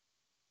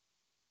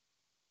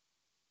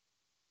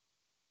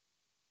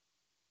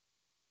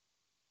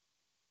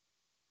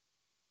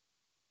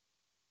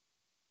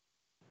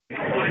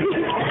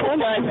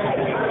Hold on.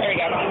 There we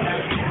go.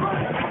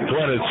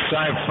 When it's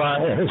Sci-Fi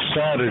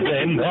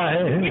Saturday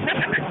night.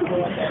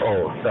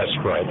 Oh, that's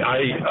right.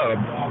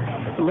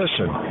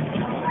 Listen,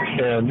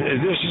 and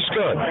this is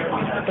good.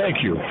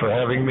 Thank you for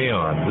having me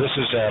on. This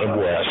is Adam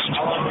West,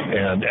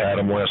 and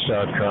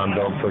AdamWest.com.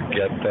 Don't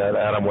forget that.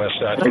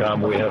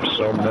 AdamWest.com. We have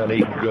so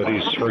many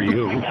goodies for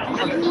you.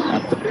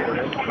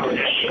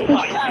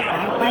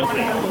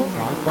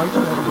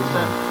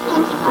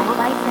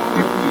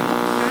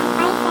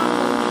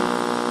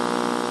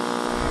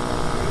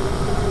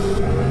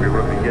 We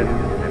will begin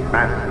a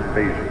mass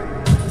invasion.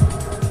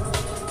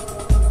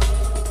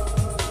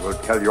 We'll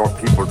tell your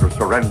people to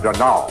surrender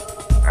now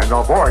and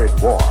avoid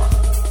war.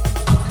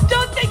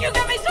 Don't think you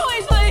get me so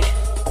easily!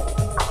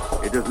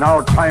 It is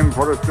now time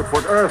for us to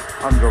put Earth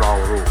under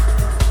our rule.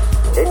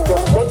 It's your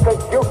sacred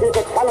duty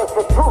to tell us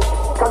the truth.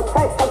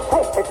 Confess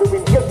that you've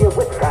been guilty of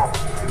witchcraft.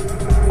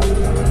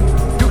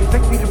 You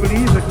expect me to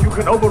believe that you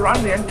can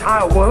overrun the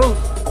entire world?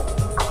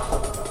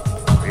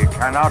 We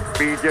cannot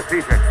be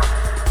defeated.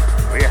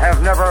 We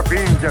have never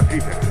been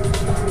defeated.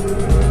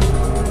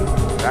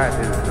 That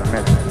is the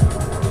message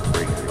to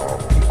bring your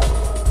people.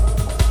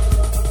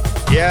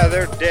 Yeah,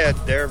 they're dead.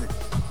 They're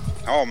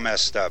all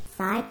messed up.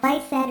 Sci-Fi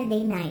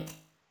Saturday Night.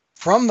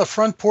 From the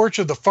front porch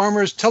of the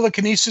Farmers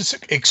Telekinesis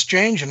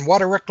Exchange and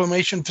Water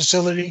Reclamation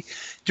Facility,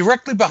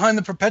 directly behind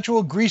the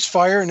perpetual grease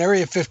fire in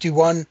Area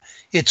 51,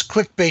 it's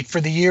clickbait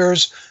for the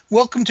ears.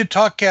 Welcome to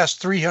TalkCast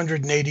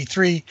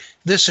 383,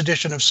 this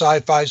edition of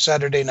Sci-Fi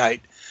Saturday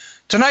Night.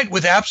 Tonight,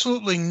 with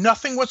absolutely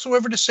nothing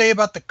whatsoever to say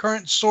about the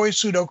current soy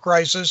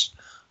pseudo-crisis,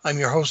 I'm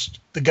your host,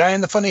 the guy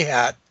in the funny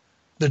hat,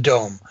 the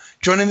Dome.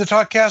 Joining the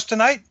TalkCast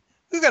tonight,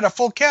 we've got a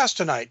full cast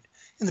tonight.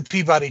 In the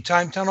Peabody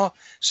Time Tunnel,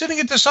 sitting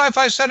at the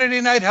Sci-Fi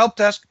Saturday Night Help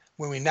Desk,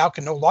 where we now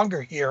can no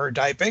longer hear her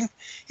typing,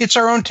 it's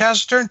our own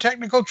taciturn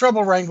technical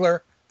trouble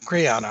wrangler,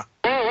 Kriana.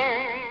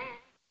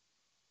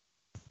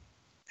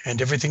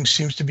 And everything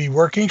seems to be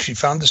working. She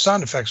found the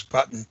sound effects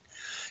button.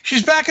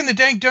 She's back in the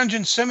Dank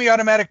Dungeon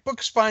semi-automatic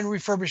book spine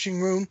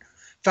refurbishing room,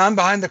 found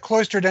behind the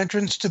cloistered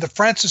entrance to the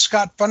Francis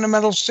Scott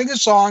Fundamental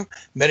Sing-a-Song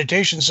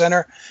Meditation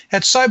Center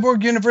at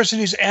Cyborg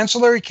University's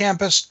ancillary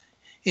campus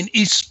in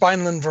East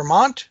Spineland,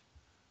 Vermont.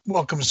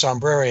 Welcome,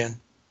 Sombrarian.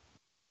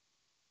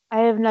 I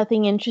have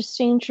nothing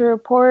interesting to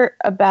report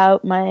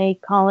about my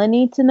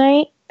colony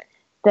tonight.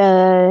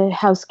 The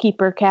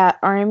housekeeper cat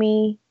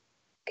army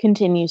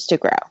continues to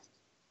grow.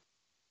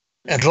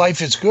 And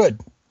life is good.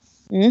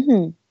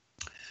 Mm-hmm.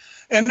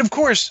 And of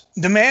course,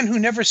 the man who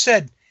never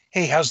said,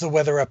 "Hey, how's the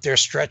weather up there?"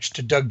 stretched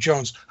to Doug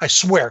Jones. I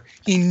swear,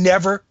 he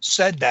never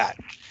said that.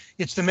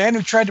 It's the man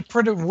who tried to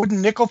print a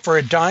wooden nickel for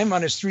a dime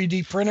on his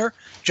 3D printer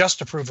just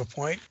to prove a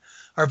point.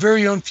 Our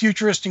very own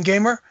futurist and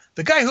gamer,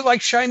 the guy who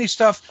likes shiny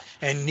stuff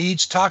and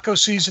needs taco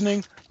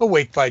seasoning,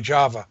 awake by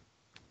Java.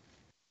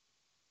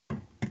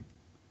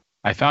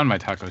 I found my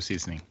taco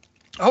seasoning.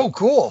 Oh,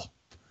 cool.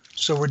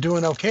 So we're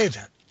doing okay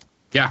then.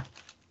 Yeah.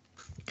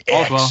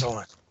 All's well.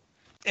 Excellent.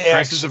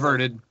 Crisis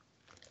averted.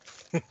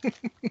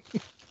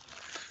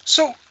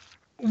 So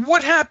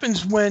what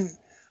happens when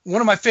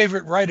one of my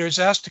favorite writers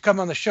asked to come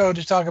on the show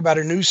to talk about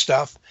her new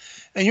stuff,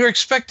 and you're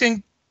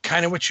expecting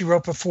kind of what she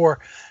wrote before,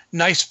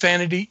 nice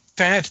fantasy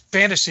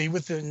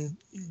with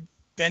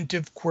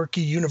inventive, quirky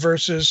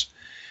universes.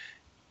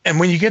 And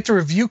when you get the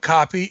review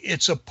copy,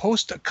 it's a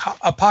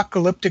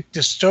post-apocalyptic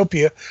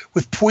dystopia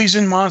with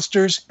poison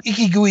monsters,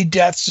 icky-gooey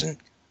deaths, and,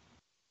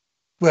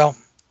 well,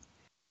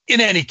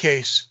 in any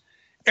case,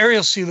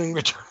 Ariel Sealing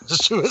returns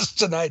to us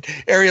tonight.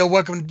 Ariel,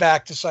 welcome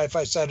back to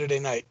Sci-Fi Saturday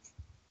Night.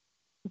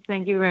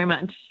 Thank you very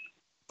much.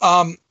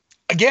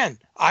 Again,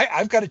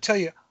 I've got to tell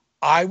you,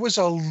 I was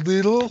a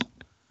little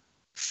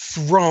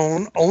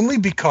thrown only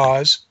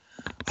because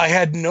I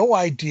had no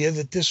idea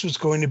that this was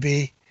going to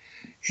be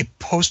a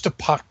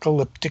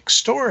post-apocalyptic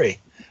story.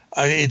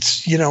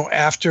 It's,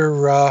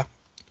 after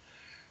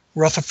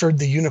Rutherford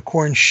the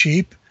Unicorn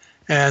Sheep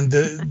and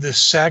the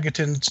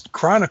Sagaton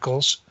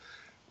Chronicles,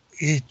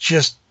 it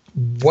just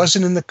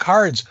wasn't in the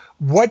cards.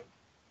 What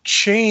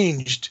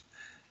changed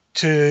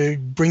to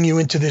bring you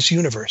into this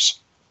universe?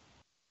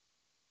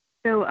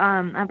 So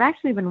I've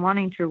actually been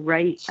wanting to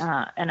write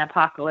an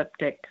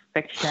apocalyptic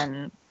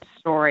fiction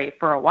story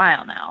for a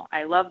while now.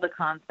 I love the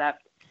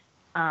concept.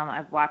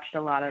 I've watched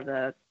a lot of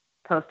the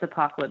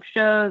post-apocalypse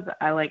shows.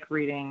 I like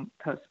reading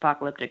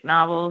post-apocalyptic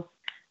novels,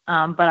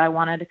 but I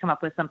wanted to come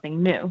up with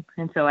something new,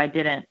 and so I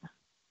didn't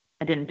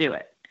do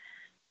it.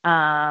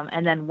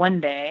 And then one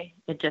day,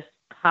 it just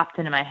popped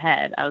into my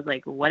head. I was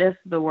like, what if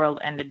the world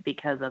ended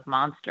because of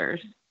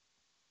monsters?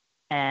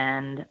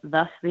 And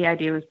thus the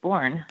idea was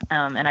born.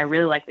 And I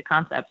really like the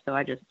concept, so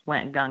I just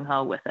went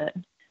gung-ho with it.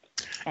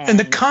 And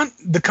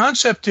the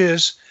concept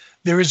is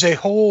there is a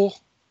whole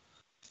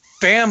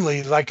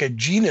family, like a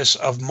genus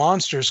of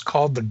monsters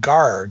called the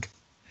Garg.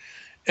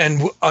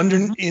 And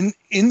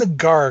in the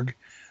Garg,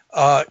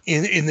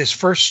 in this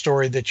first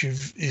story that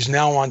is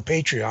now on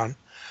Patreon,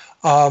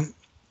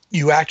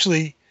 you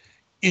actually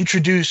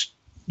introduced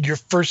your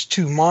first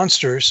two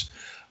monsters,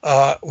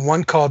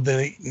 one called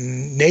the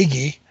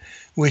Nagi,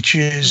 which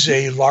is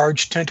a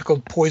large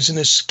tentacled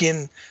poisonous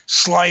skin,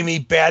 slimy,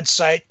 bad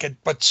sight,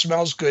 but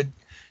smells good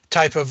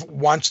type of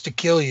wants to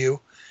kill you.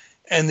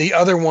 And the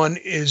other one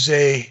is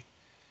a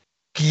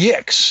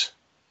Gyx.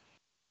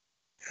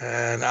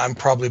 And I'm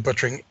probably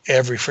butchering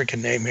every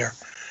freaking name here.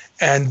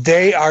 And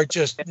they are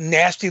just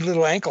nasty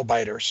little ankle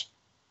biters.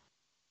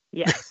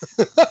 Yes.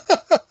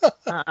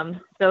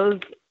 Those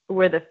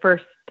were the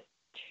first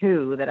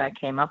two that I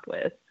came up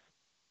with.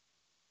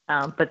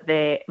 But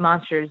the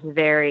monsters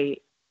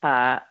vary,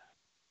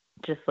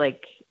 just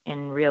like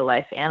in real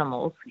life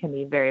animals can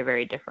be very,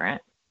 very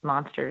different.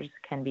 Monsters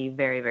can be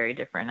very, very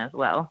different as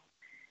well.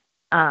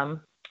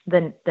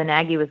 The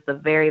Nagy was the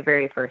very,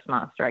 very first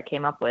monster I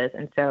came up with.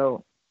 And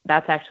so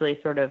that's actually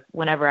sort of,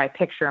 whenever I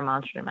picture a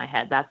monster in my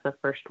head, that's the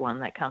first one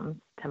that comes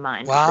to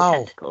mind. Wow. The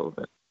tentacles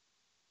and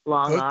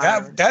long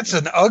arms. That's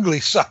an ugly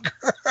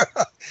sucker.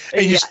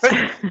 And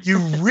you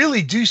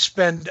really do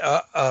spend,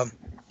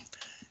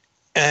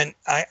 and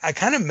I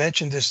kind of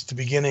mentioned this at the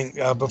beginning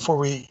before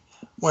we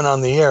went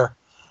on the air.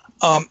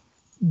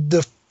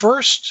 The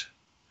first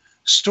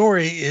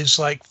story is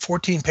like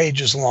 14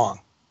 pages long.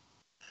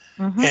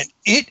 And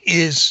it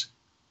is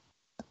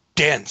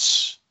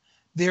dense.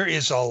 There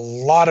is a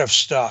lot of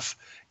stuff.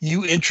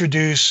 You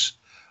introduce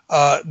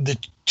the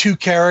two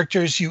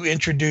characters. You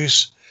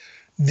introduce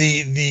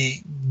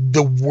the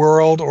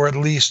world, or at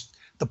least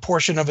the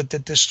portion of it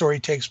that this story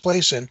takes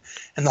place in.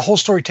 And the whole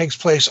story takes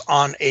place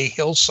on a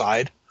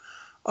hillside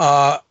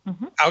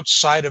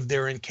outside of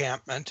their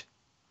encampment.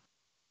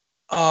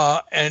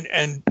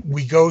 And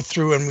we go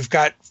through, and we've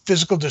got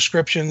physical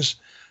descriptions,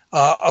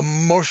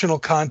 emotional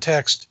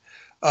context,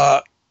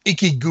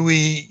 icky,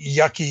 gooey,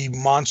 yucky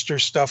monster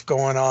stuff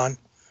going on.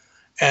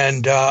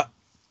 And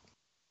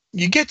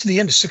you get to the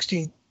end of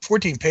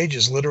 14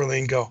 pages literally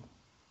and go,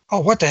 oh,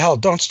 what the hell?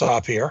 Don't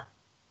stop here.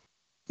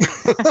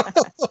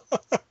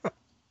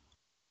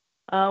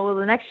 Well,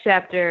 the next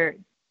chapter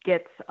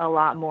gets a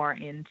lot more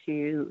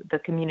into the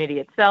community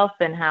itself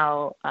and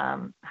how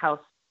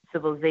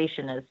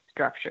civilization is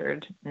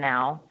structured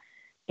now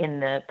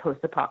in the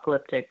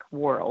post-apocalyptic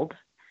world.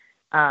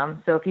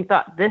 So if you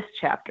thought this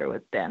chapter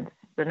was dense,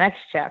 the next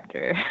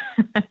chapter.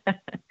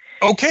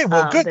 Okay,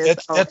 well, good.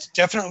 That's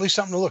definitely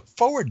something to look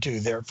forward to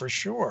there for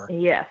sure.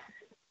 Yes,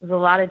 there's a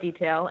lot of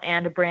detail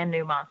and a brand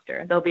new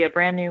monster. There'll be a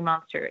brand new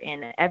monster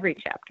in every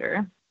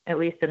chapter, at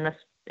least in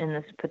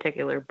this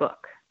particular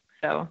book.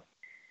 So,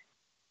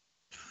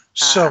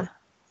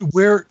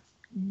 where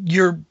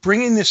you're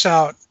bringing this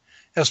out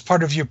as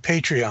part of your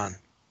Patreon,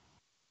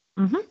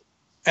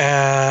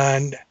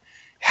 and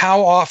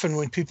how often,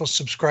 when people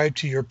subscribe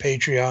to your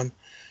Patreon,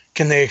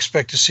 can they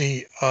expect to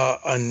see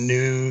a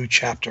new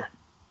chapter?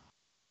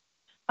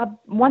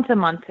 Once a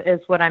month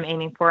is what I'm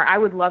aiming for. I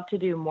would love to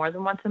do more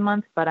than once a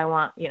month, but I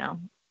want,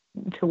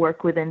 to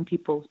work within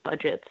people's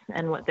budgets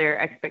and what their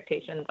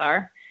expectations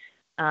are.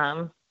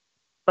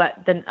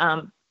 But then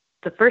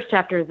the first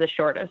chapter is the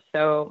shortest.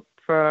 So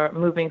for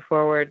moving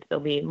forward,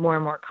 there'll be more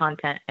and more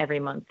content every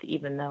month,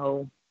 even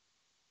though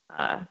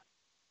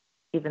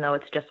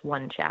it's just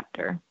one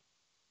chapter.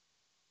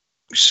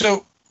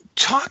 So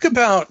talk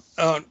about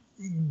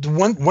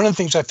one of the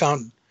things I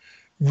found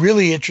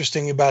really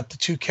interesting about the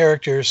two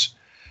characters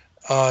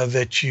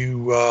that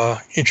you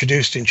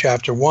introduced in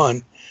chapter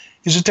 1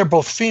 is that they're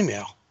both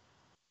female.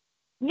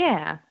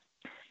 Yeah.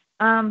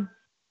 So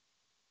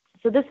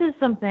this is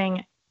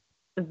something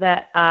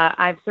that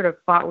I've sort of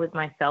fought with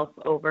myself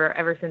over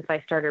ever since I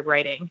started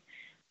writing.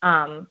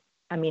 I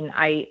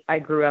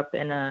grew up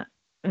in a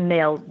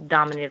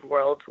male-dominated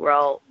world. We're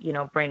all,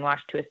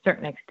 brainwashed to a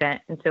certain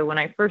extent. And so when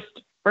I first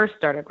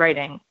started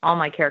writing, all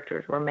my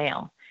characters were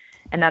male.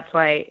 And that's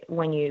why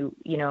when you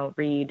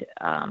read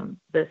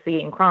the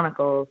Seaton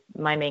Chronicles,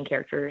 my main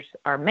characters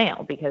are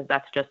male, because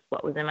that's just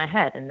what was in my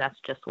head and that's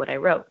just what I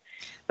wrote.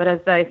 But as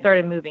I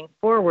started moving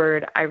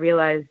forward, I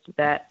realized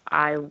that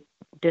I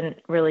didn't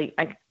really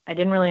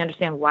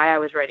understand why I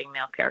was writing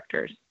male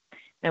characters.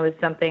 And it was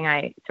something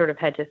I sort of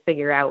had to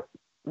figure out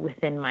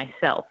within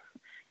myself.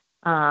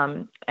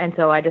 And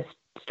so I just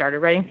started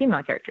writing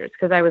female characters,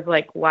 because I was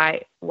like,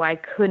 why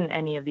couldn't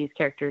any of these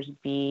characters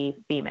be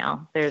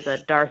female? There's a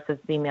dearth of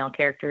female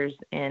characters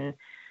in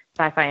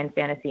sci-fi and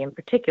fantasy in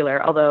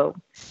particular, although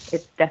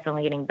it's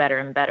definitely getting better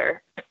and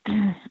better.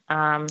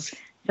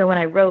 So when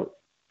I wrote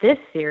this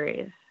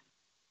series,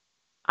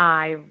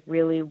 I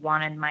really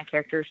wanted my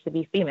characters to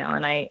be female,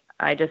 and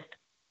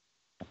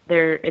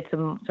it's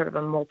a sort of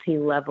a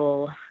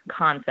multi-level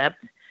concept.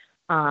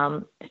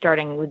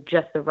 Starting with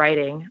just the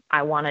writing,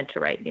 I wanted to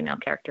write female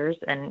characters,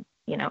 and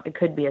it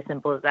could be as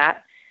simple as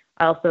that.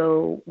 I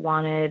also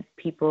wanted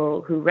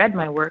people who read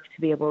my work to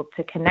be able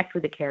to connect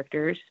with the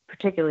characters,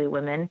 particularly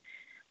women,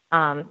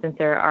 since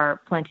there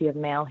are plenty of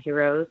male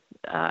heroes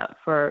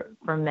for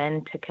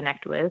men to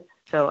connect with.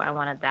 So I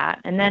wanted that.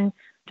 And then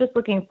just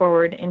looking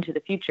forward into the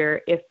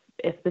future, if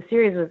the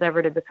series was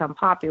ever to become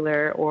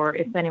popular, or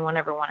if anyone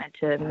ever wanted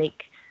to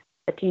make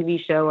a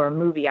TV show or a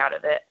movie out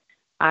of it,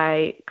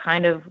 I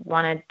kind of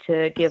wanted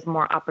to give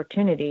more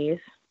opportunities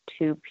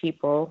to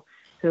people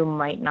who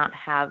might not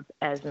have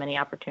as many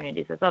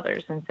opportunities as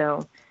others. And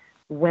so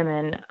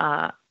women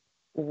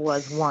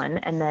was one.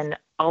 And then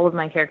all of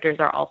my characters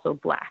are also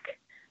Black.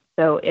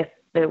 So if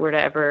they were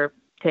to ever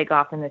take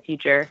off in the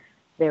future,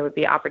 there would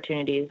be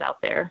opportunities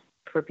out there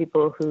for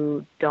people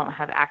who don't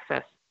have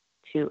access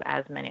to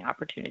as many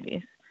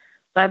opportunities.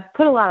 So I've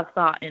put a lot of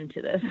thought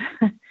into this.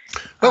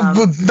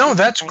 No,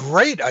 that's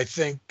great. I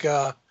think,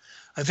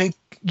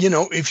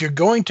 if you're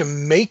going to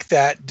make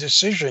that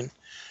decision,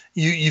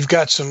 you've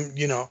got some,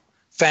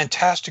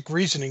 fantastic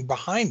reasoning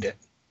behind it.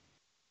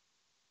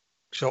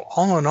 So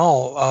all in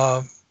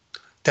all,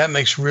 that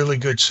makes really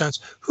good sense.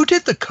 Who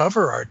did the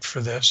cover art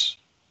for this?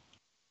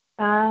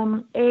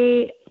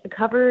 A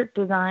cover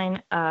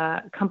design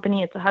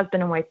company. It's a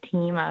husband and wife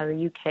team out of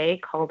the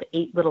UK called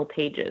 8 Little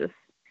Pages.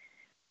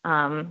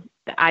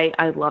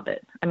 I love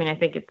it. I mean, I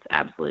think it's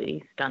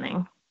absolutely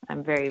stunning.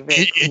 I'm very,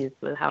 very pleased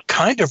with how. It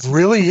kind of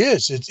really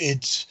is.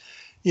 It's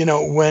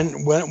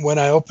when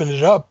I opened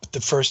it up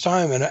the first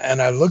time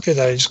and I looked at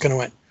it, I just kind of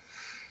went,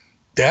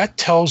 that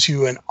tells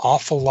you an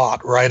awful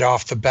lot right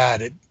off the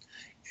bat.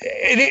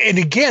 And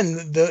again,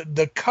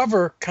 the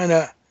cover kind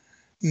of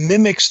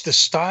mimics the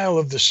style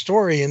of the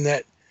story in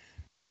that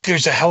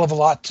there's a hell of a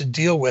lot to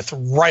deal with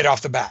right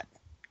off the bat.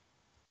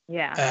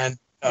 Yeah. And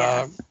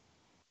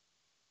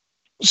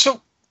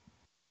so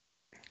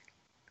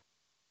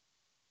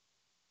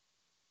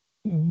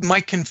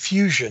my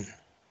confusion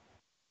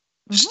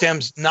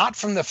stems not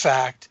from the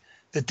fact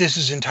that this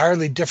is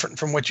entirely different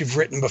from what you've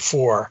written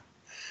before,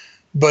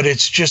 but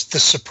it's just the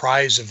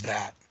surprise of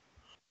that.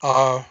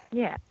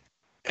 Yeah.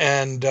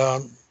 And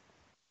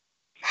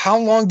how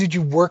long did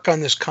you work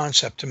on this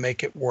concept to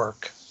make it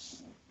work?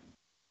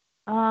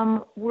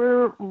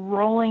 We're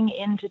rolling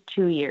into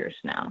 2 years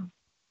now.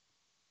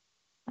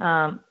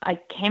 I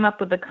came up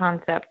with the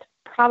concept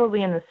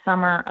probably in the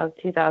summer of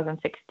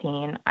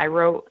 2016. I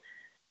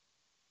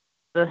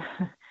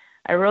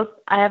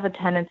have a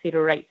tendency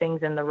to write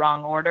things in the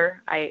wrong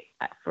order.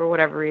 For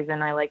whatever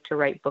reason, I like to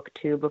write book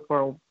 2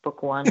 before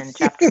book 1 and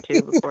chapter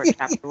 2 before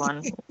chapter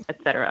 1,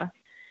 etc.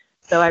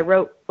 So I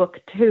wrote book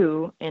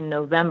 2 in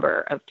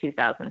November of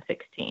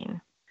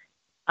 2016.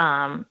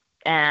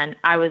 And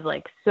I was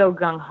like so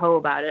gung-ho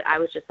about it. I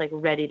was just like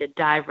ready to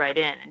dive right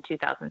in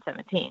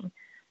 2017.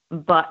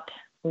 But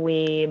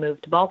we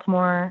moved to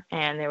Baltimore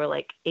and there were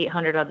like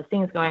 800 other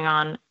things going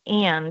on.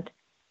 And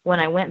when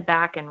I went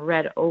back and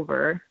read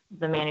over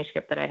the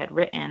manuscript that I had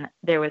written,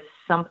 there was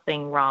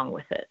something wrong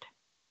with it,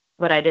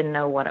 but I didn't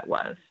know what it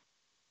was.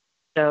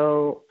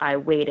 So I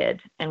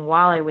waited. And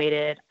while I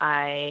waited,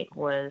 I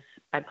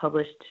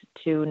published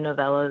 2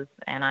 novellas,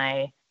 and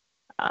I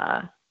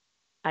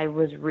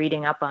was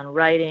reading up on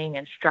writing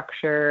and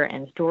structure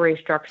and story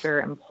structure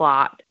and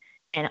plot.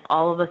 And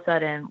all of a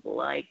sudden,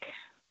 like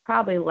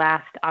probably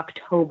last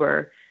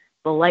October,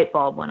 the light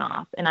bulb went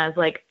off. And I was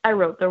like, I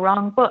wrote the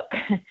wrong book.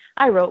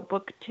 I wrote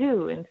book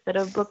 2 instead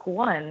of book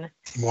 1.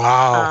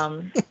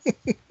 Wow.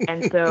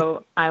 And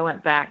so I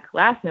went back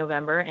last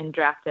November and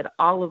drafted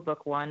all of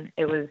book 1.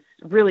 It was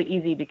really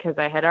easy because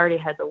I had already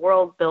had the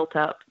world built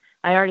up.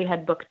 I already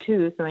had book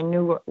 2, so I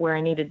knew where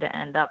I needed to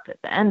end up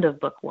at the end of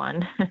book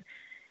 1.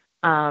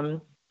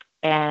 And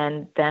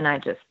then I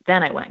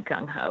went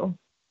gung-ho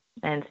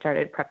and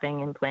started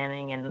prepping and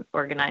planning and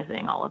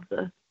organizing all of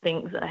the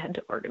things that I had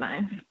to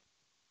organize.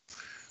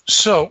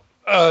 So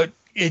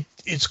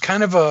it's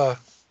kind of a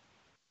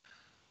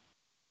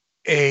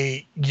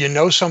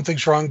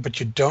something's wrong, but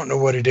you don't know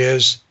what it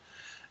is,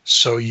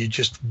 so you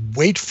just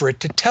wait for it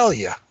to tell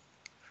you.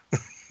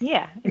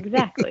 Yeah,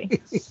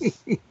 exactly.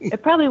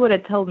 It probably would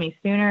have told me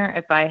sooner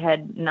if I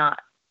had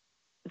not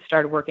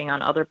started working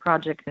on other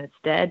projects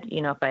instead.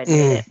 If I had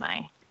made it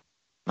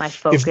my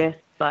focus.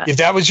 But if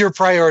that was your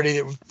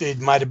priority, it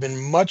might have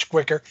been much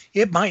quicker.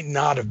 It might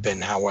not have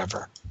been,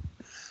 however.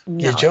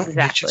 No,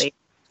 exactly. You just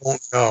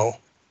won't know.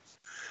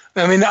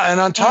 I mean, and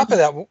on top of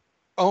that,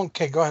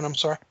 okay, go ahead. I'm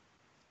sorry.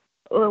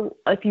 Well,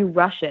 if you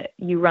rush it,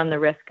 you run the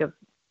risk of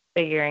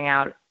figuring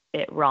out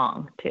it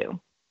wrong too.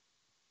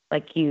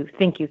 Like you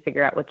think you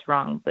figure out what's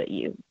wrong, but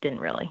you didn't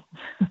really.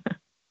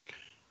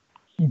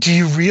 Do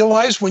you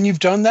realize when you've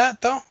done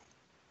that though?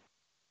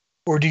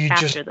 Or do you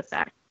after the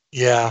fact?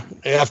 Yeah.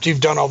 After you've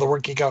done all the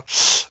work, you go,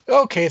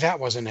 okay, that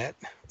wasn't it.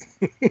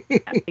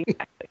 Exactly.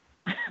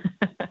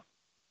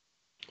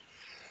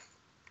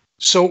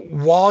 So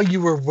while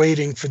you were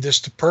waiting for this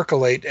to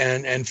percolate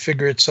and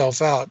figure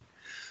itself out,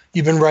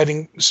 you've been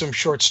writing some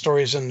short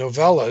stories and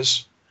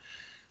novellas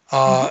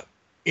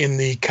in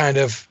the kind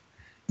of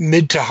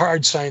mid to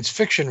hard science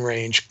fiction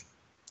range.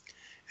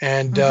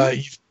 And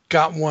you've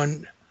got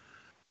one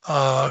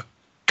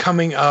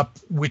coming up,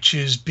 which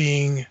is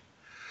being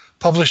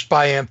published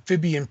by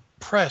Amphibian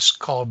Press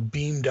called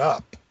Beamed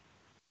Up.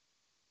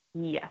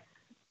 Yes,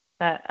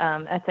 that's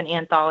an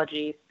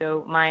anthology.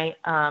 So my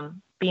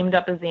Beamed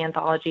Up is the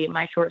anthology.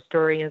 My short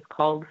story is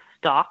called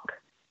Stalk.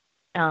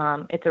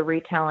 It's a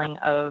retelling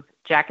of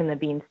Jack and the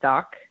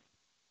Beanstalk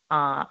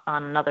on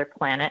another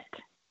planet.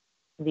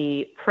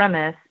 The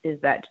premise is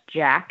that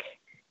Jack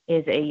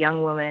is a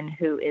young woman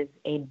who is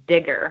a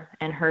digger,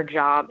 and her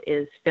job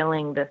is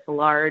filling this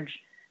large,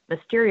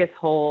 mysterious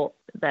hole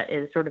that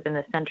is sort of in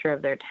the center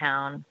of their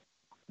town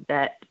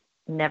that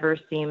never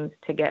seems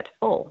to get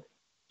full.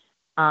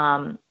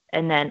 And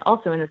then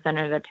also in the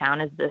center of the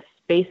town is this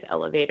space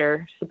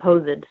elevator,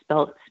 supposed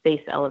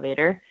space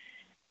elevator,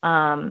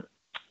 and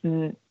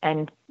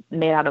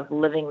made out of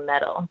living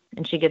metal.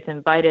 And she gets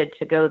invited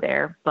to go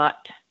there,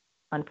 but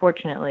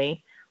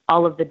unfortunately,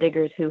 all of the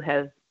diggers who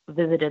have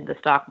visited the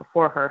stock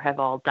before her have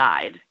all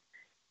died.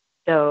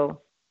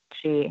 So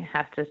she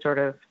has to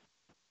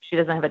she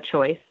doesn't have a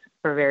choice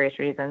for various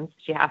reasons.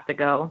 She has to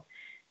go,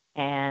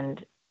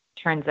 and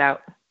turns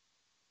out,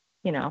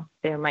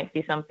 there might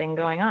be something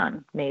going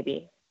on,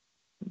 maybe,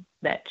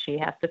 that she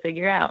has to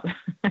figure out.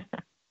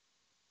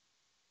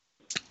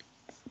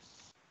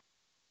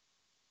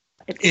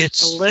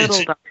 It's a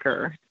little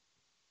darker.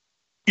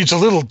 It's a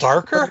little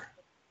darker?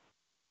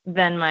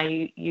 Than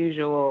my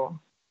usual.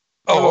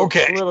 Oh,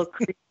 okay. A little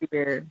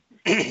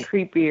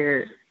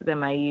creepier than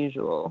my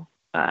usual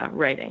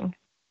writing.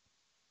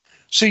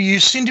 So you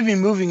seem to be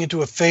moving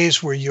into a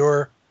phase where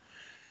you're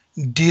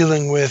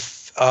dealing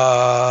with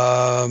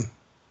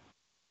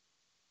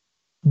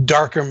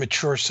darker,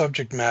 mature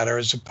subject matter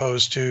as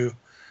opposed to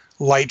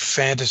light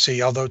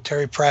fantasy, although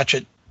Terry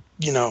Pratchett,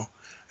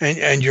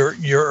 and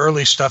your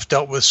early stuff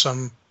dealt with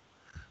some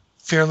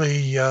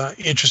fairly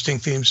interesting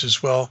themes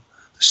as well,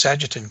 the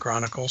Sagittarian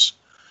Chronicles.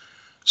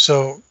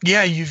 So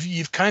yeah,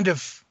 you've kind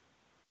of,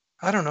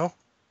 I don't know,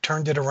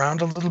 turned it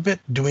around a little bit,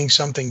 doing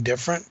something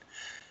different.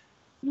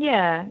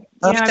 Yeah,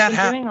 I've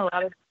been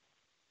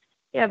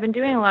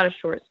doing a lot of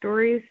short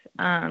stories,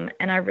 and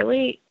I've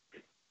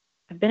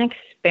been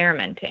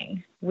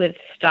experimenting with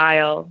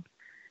style.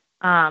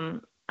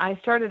 I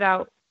started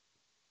out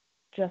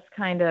just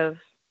kind of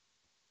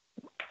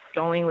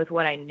going with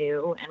what I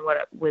knew and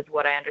with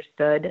what I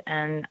understood,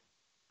 and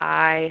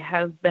I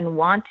have been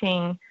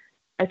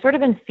I've sort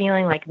of been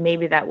feeling like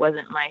maybe that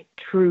wasn't my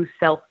true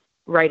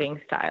self-writing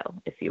style,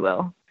 if you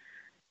will.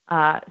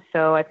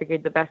 So I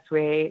figured the best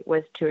way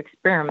was to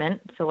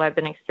experiment. So I've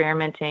been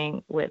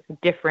experimenting with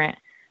different,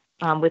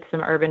 with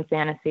some urban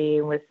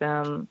fantasy, with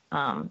some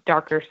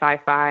darker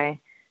sci-fi,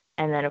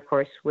 and then, of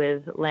course,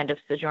 with Land of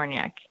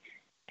Sojourniak.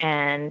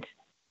 And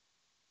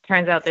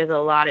turns out there's a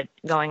lot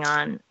going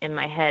on in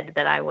my head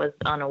that I was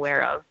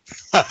unaware of.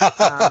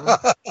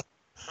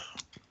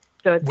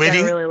 So it's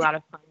been really a lot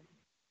of fun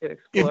to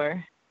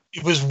explore.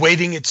 It was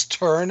waiting its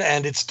turn,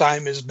 and its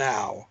time is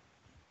now.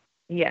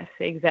 Yes,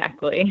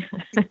 exactly.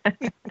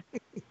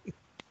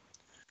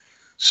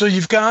 So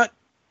you've got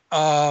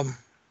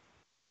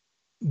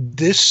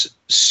this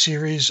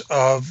series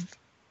of,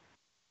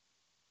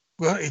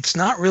 well, it's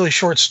not really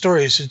short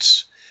stories.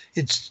 It's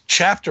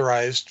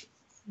chapterized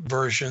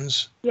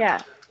versions.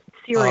 Yeah,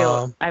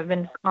 serial. I've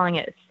been calling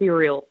it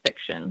serial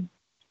fiction.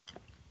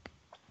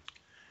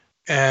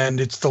 And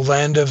it's the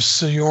Land of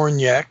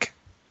Sojourniak,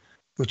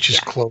 which is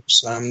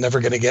close. I'm never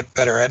going to get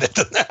better at it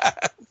than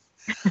that.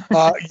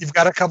 You've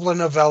got a couple of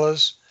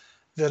novellas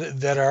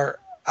that are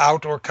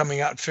out or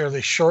coming out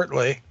fairly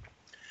shortly.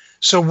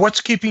 So what's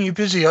keeping you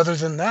busy other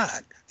than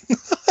that?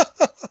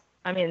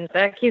 I mean,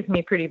 that keeps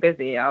me pretty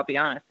busy, I'll be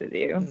honest with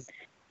you.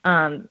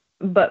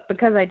 But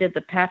because I did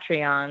the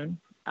Patreon,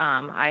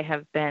 I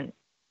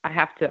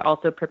have to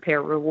also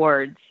prepare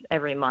rewards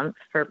every month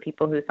for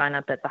people who sign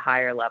up at the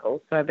higher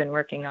levels. So I've been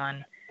working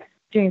on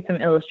doing some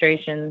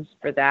illustrations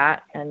for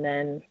that. And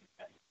then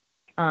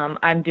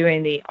I'm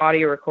doing the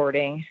audio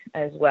recording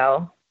as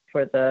well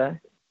for the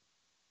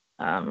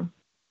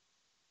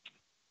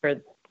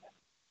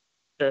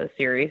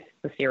series,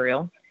 the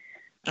serial.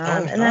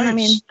 And then, I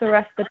mean, the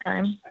rest of the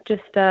time,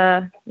 just,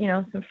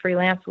 some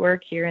freelance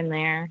work here and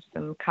there,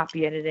 some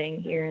copy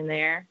editing here and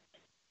there,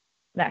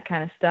 that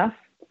kind of stuff.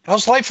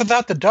 How's life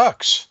without the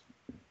ducks?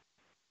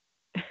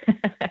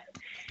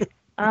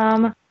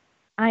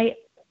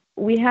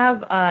 We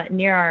have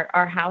near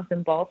our house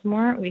in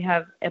Baltimore, we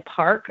have a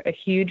park, a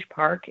huge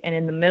park, and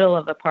in the middle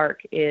of the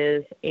park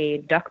is a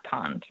duck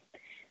pond.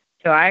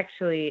 So I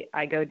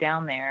go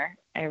down there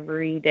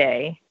every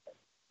day,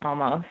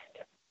 almost,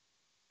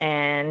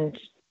 and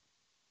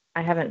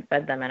I haven't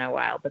fed them in a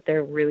while, but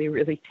they're really,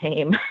 really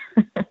tame.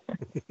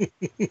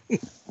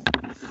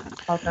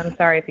 Also, I'm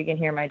sorry if you can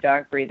hear my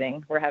dog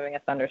breathing. We're having a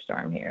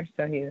thunderstorm here,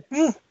 so he's...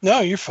 No,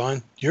 you're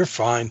fine. You're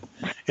fine.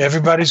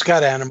 Everybody's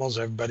got animals.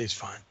 Everybody's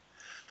fine.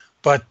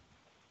 But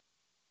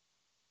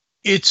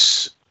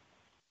it's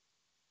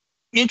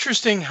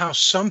interesting how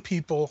some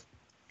people,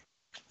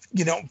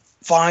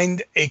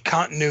 find a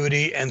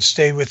continuity and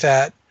stay with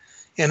that,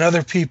 and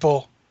other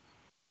people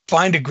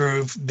find a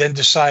groove, then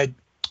decide,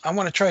 I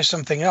want to try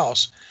something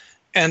else.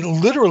 And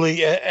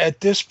literally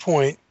at this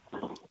point,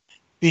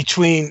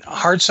 between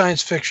hard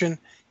science fiction,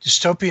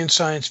 dystopian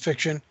science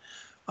fiction,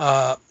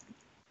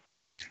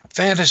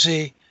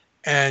 fantasy,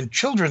 and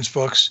children's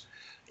books,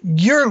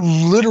 you're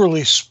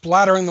literally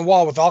splattering the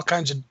wall with all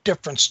kinds of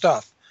different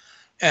stuff.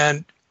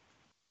 And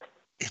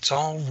it's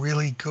all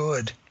really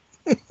good.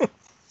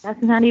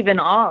 That's not even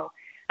all.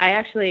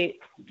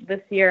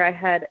 This year I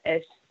had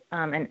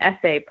an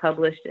essay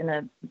published in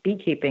a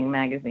beekeeping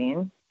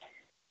magazine.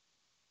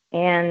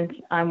 And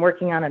I'm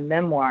working on a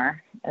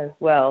memoir as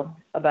well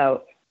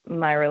about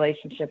my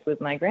relationship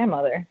with my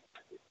grandmother.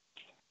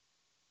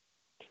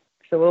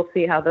 So we'll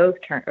see how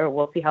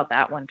we'll see how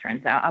that one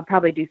turns out. I'll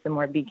probably do some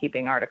more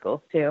beekeeping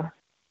articles too.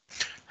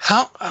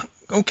 How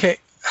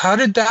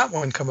did that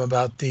one come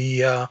about?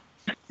 The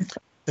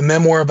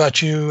memoir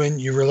about you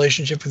and your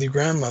relationship with your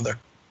grandmother.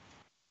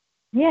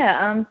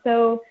 Yeah.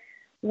 So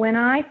when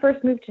I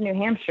first moved to New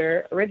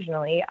Hampshire,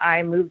 originally,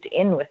 I moved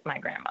in with my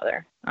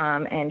grandmother.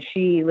 And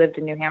she lived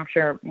in New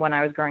Hampshire when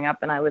I was growing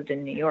up, and I lived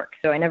in New York.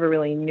 So I never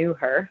really knew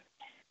her.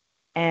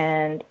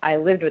 And I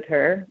lived with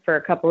her for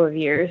a couple of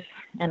years,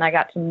 and I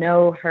got to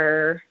know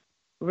her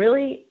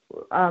really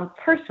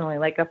personally,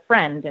 like a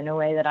friend, in a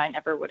way that I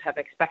never would have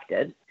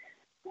expected.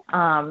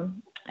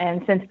 And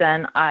since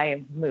then,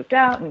 I moved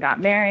out and got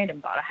married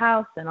and bought a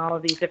house, and all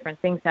of these different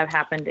things have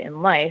happened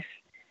in life,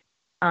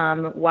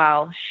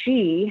 while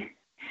she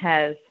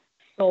has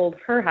sold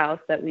her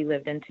house that we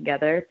lived in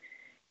together,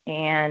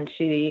 and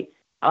she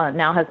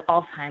now has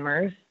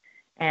Alzheimer's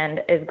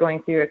and is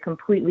going through a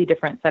completely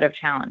different set of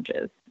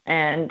challenges.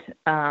 And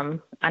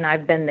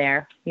I've been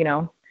there,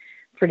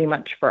 pretty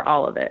much for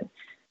all of it.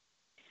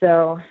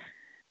 So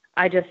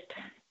I just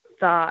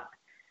thought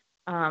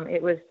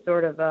it was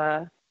sort of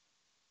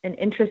an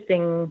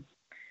interesting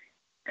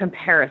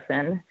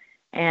comparison,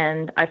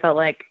 and I felt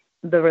like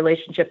the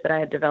relationship that I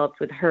had developed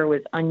with her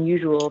was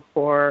unusual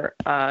for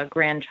a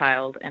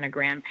grandchild and a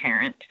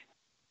grandparent.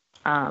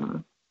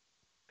 I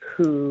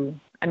feel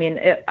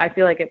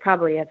like it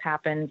probably has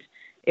happened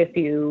if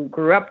you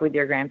grew up with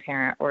your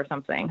grandparent or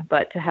something,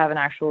 but to have an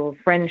actual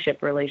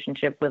friendship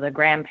relationship with a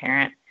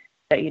grandparent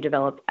that you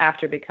developed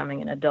after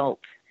becoming an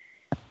adult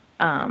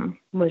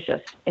was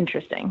just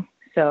interesting.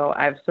 So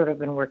I've sort of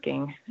been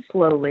working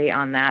slowly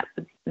on that.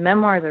 But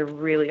memoirs are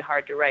really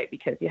hard to write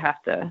because you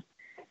have to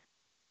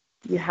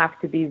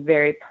be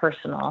very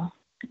personal,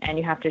 and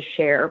you have to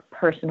share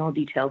personal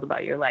details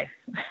about your life.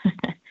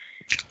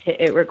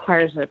 It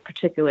requires a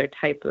particular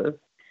type of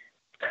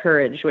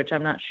courage, which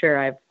I'm not sure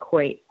I've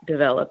quite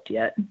developed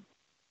yet.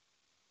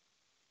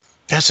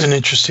 That's an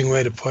interesting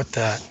way to put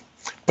that.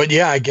 But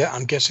yeah,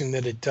 I'm guessing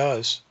that it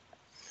does.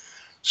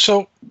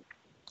 So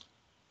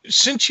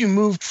since you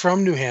moved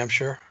from New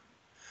Hampshire,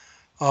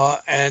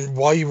 and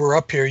while you were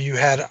up here, you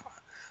had,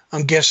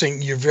 I'm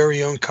guessing, your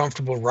very own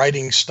comfortable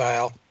writing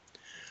style.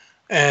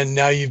 And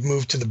now you've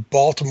moved to the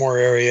Baltimore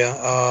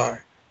area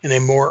in a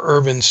more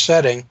urban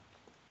setting.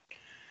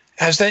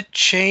 Has that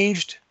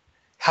changed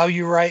how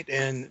you write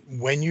and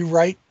when you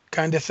write,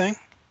 kind of thing?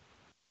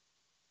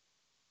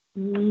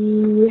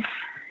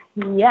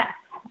 Yes.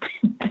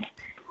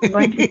 I'm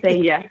going to say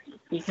yes,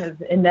 because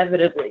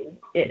inevitably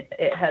it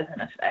has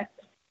an effect.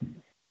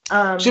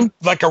 Seems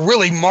like a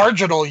really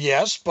marginal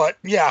yes, but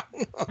yeah.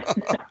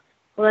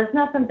 Well, that's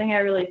not something I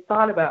really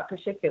thought about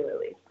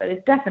particularly, but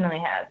it definitely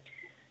has.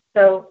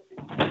 So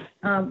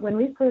when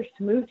we first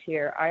moved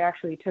here, I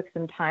actually took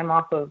some time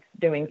off of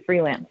doing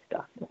freelance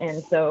stuff.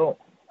 And so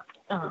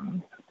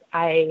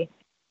I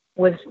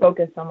was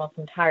focused almost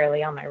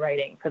entirely on my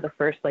writing for the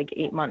first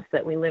 8 months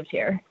that we lived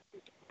here.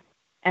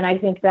 And I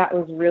think that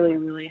was really,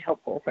 really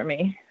helpful for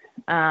me.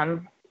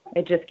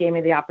 It just gave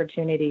me the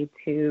opportunity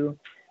to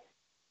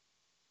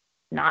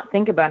not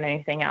think about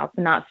anything else,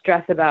 not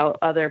stress about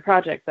other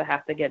projects that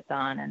have to get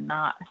done, and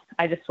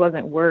I just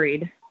wasn't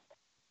worried.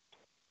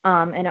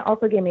 And it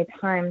also gave me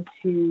time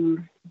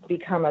to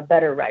become a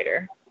better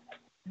writer.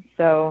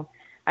 So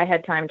I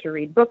had time to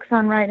read books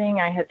on writing.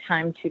 I had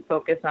time to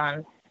focus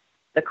on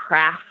the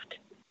craft.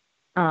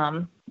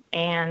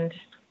 And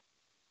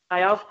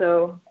I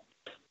also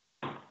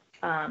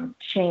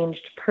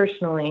changed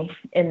personally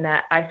in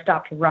that I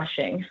stopped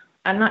rushing.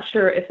 I'm not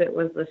sure if it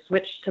was the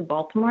switch to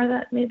Baltimore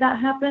that made that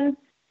happen,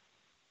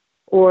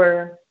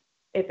 or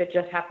if it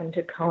just happened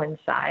to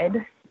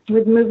coincide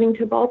with moving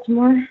to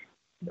Baltimore.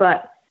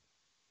 But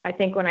I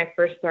think when I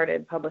first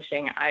started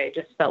publishing, I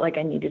just felt like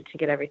I needed to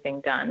get everything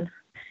done,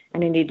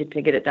 and I needed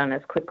to get it done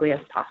as quickly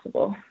as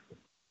possible.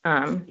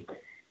 And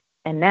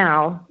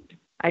now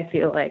I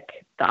feel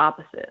like the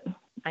opposite.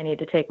 I need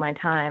to take my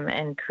time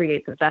and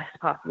create the best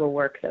possible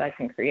work that I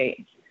can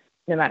create,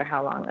 no matter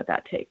how long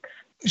that takes.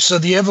 So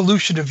the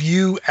evolution of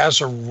you as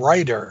a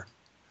writer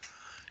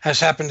has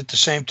happened at the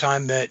same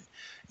time that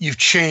you've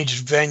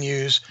changed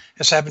venues,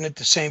 has happened at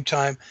the same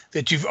time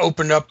that you've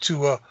opened up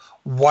to a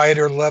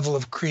wider level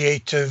of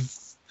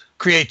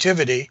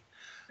creativity.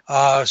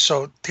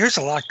 So there's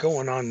a lot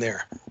going on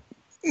there.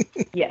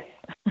 Yes.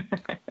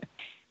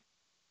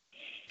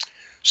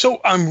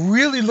 So I'm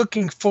really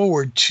looking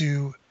forward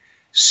to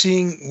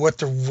seeing what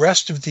the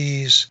rest of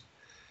these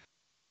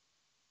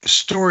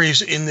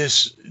stories in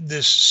this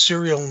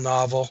serial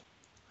novel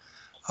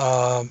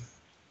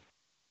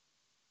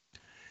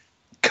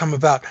come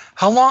about.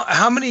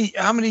 How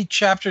many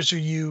chapters are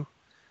you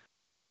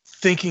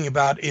thinking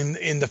about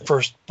in the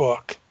first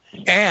book?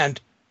 And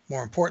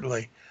more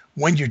importantly,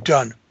 when you're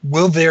done,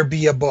 will there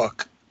be a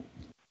book?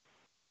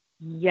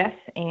 Yes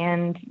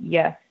and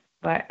yes.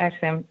 but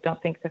actually, I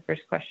don't think the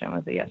first question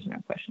was a yes or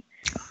no question.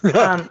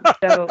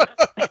 So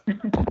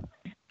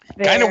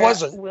kind of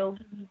wasn't.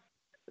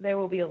 There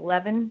will be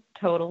 11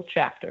 total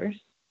chapters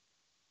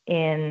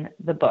in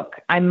the book.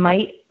 I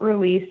might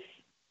release,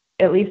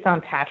 at least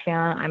on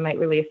Patreon, I might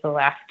release the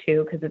last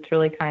 2 because it's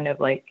really kind of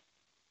like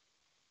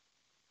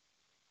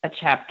a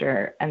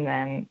chapter and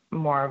then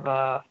more of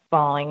a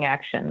falling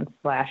action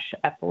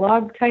 /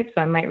 epilogue type.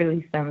 So I might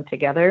release them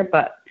together,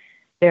 but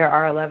there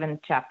are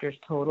 11 chapters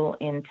total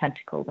in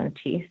Tentacles and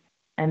Teeth.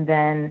 And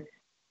then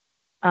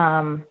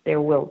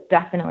there will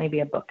definitely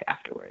be a book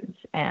afterwards.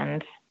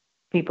 And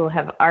people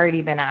have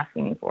already been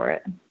asking me for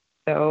it.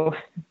 So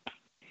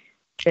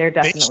there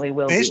definitely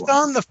will be. Based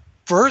on the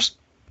first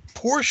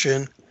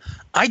portion,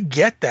 I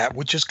get that,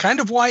 which is kind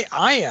of why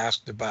I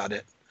asked about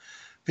it.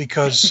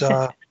 Because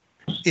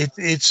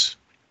it's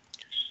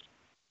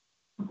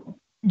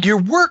your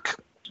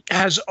work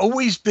has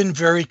always been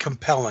very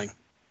compelling.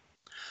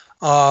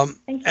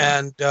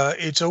 And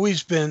it's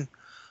always been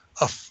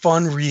a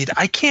fun read.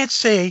 I can't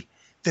say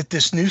that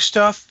this new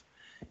stuff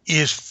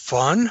is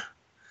fun.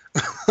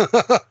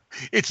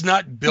 It's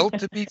not built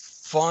to be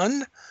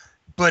fun,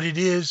 but it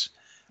is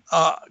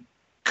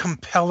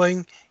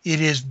compelling.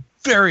 It is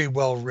very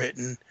well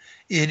written.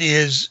 It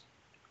is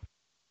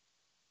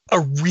a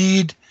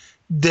read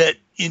that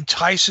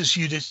entices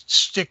you to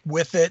stick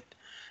with it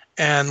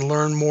and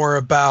learn more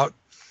about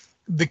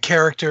the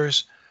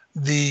characters,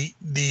 the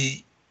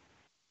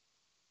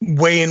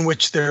way in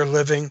which they're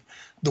living,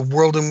 the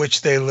world in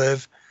which they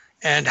live,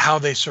 and how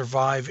they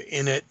survive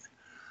in it.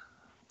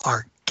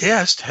 Our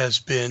guest has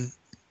been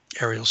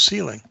Ariel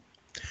Sealing.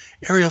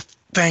 Ariel,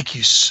 thank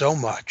you so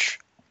much.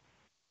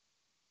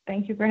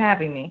 Thank you for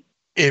having me.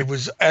 It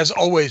was, as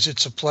always,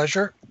 it's a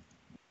pleasure.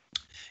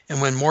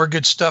 And when more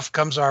good stuff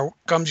comes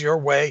your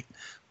way,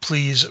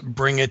 please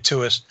bring it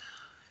to us.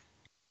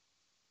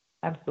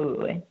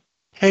 Absolutely.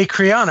 Hey,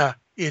 Kriana,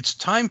 it's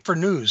time for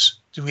news.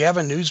 Do we have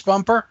a news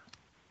bumper?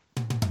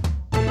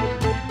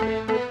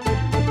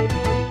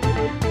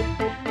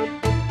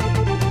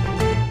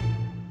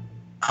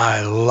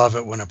 I love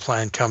it when a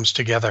plan comes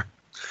together.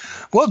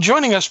 Well,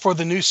 joining us for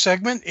the news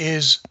segment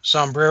is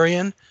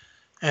Sombrarian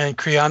and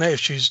Kriana, if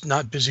she's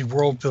not busy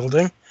world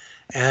building,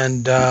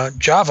 and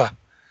Java.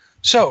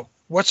 So,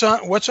 what's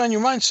on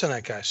your minds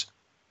tonight, guys?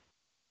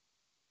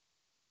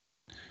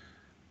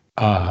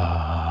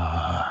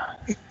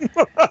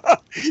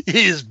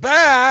 He's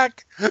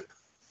back.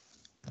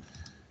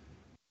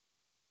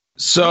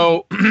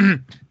 So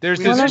there's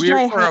this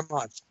weird for a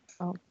month.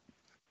 Oh,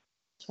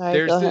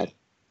 sorry. Go ahead.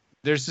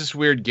 There's this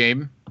weird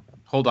game.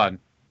 Hold on.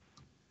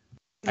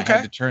 Okay. I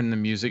had to turn the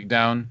music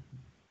down.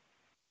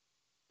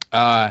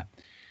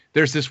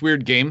 There's this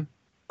weird game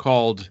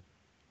called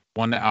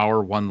 1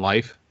 Hour, 1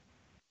 Life.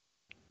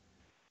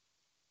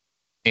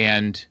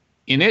 And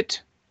in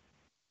it,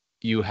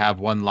 you have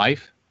 1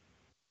 life,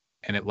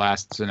 and it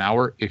lasts an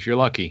hour if you're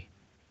lucky.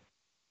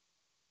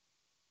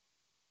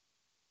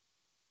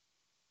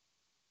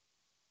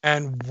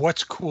 And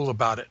what's cool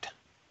about it?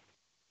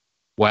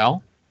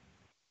 Well,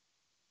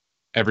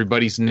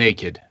 everybody's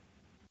naked.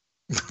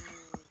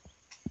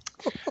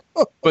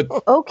 But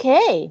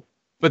okay.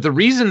 But the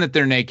reason that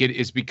they're naked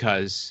is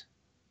because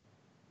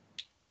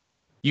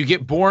you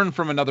get born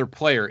from another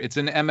player. It's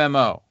an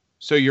MMO.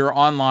 So you're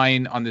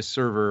online on this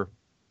server,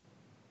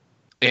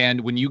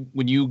 and when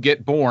you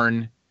get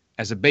born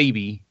as a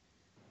baby,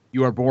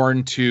 you are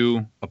born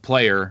to a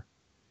player.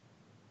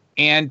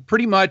 And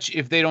pretty much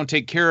if they don't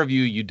take care of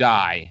you, you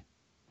die.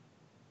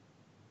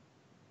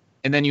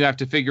 And then you have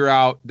to figure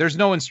out, there's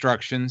no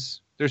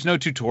instructions, there's no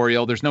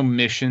tutorial, there's no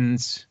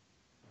missions.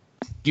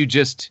 You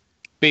just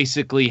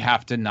basically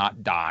have to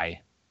not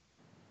die.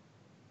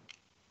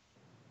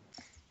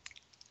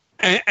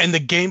 And the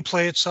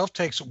gameplay itself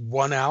takes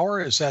 1 hour?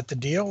 Is that the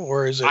deal?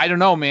 Or is it? I don't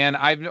know, man.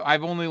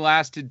 I've only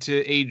lasted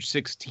to age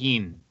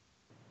 16.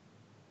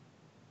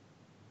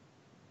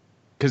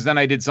 Because then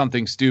I did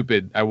something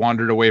stupid. I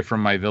wandered away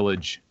from my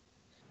village.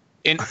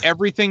 And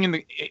everything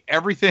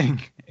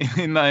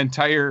in the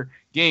entire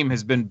game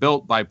has been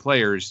built by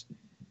players.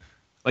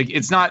 Like,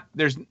 it's not,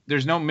 there's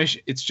no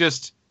mission. It's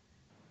just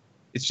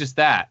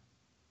that.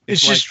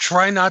 It's just like,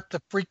 try not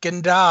to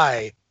freaking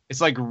die.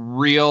 It's like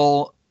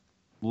real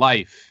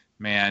life,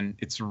 man.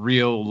 It's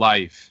real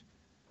life.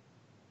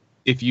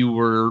 If you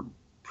were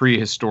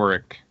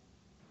prehistoric.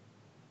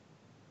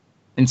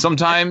 And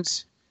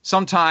sometimes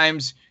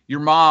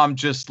your mom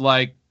just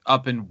like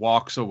up and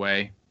walks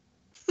away.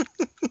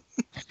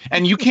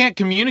 And you can't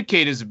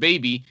communicate as a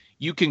baby.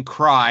 You can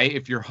cry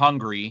if you're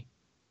hungry.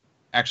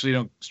 Actually,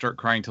 don't start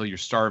crying until you're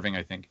starving,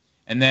 I think.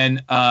 And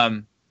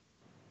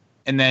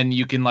then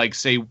you can like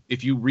say,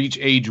 if you reach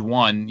age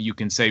 1, you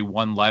can say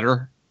 1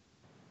 letter.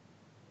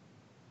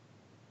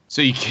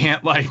 So you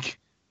can't like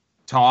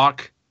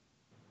talk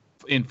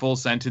in full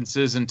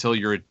sentences until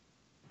you're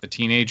a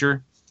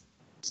teenager.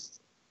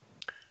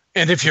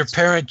 And if your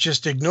parent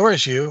just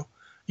ignores you,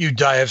 you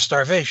die of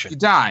starvation.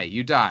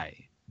 You die.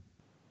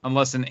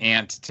 Unless an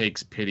ant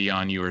takes pity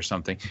on you or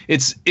something.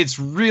 It's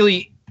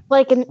really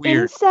like an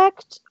weird.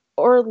 insect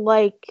or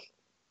like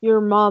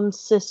your mom's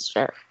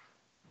sister?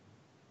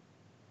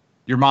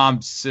 Your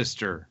mom's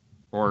sister,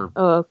 or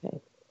okay,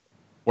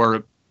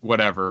 or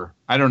whatever.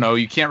 I don't know.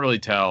 You can't really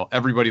tell.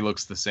 Everybody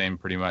looks the same,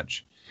 pretty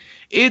much.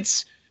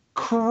 It's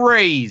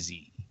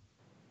crazy.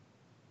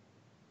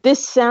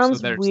 This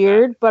sounds So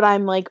weird, but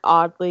I'm like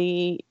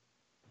oddly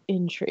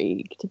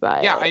intrigued by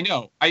it. Yeah, I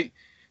know.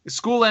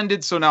 School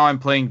ended, so now I'm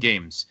playing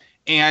games.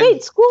 And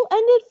wait, school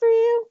ended for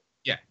you?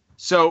 Yeah.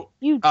 So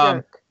you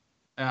jerk.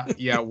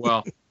 Yeah.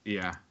 Well,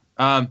 yeah.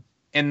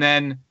 And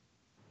then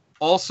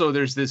also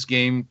there's this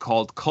game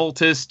called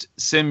Cultist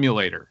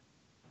Simulator.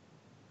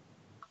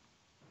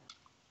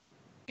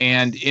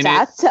 And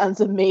that sounds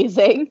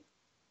amazing.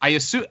 I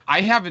assume I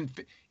haven't.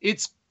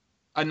 It's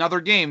another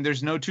game.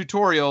 There's no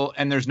tutorial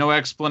and there's no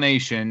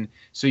explanation,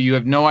 so you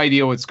have no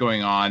idea what's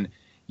going on.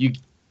 You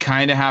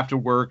kind of have to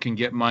work and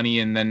get money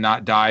and then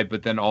not die,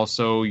 but then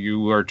also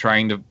you are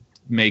trying to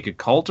make a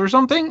cult or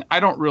something. I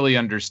don't really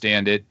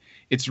understand it.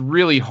 It's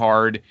really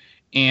hard,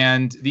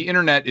 and the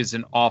internet is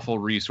an awful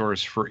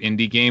resource for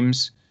indie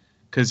games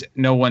because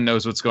no one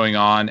knows what's going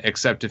on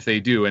except if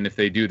they do, and if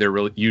they do, they're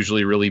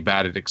usually really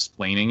bad at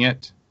explaining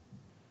it.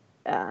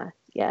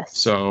 Yes.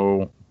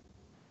 So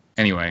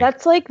anyway,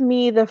 that's like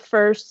me the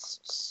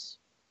first,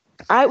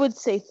 I would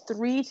say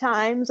 3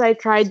 times I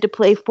tried to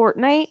play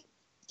Fortnite.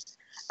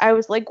 I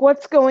was like,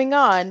 what's going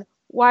on?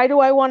 Why do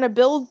I want to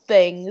build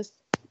things?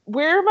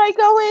 Where am I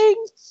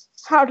going?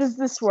 How does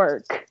this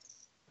work?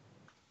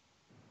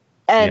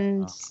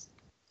 And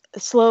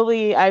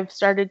slowly I've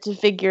started to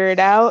figure it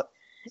out.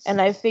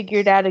 And I've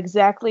figured out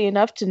exactly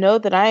enough to know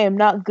that I am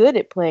not good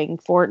at playing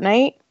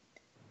Fortnite.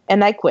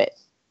 And I quit.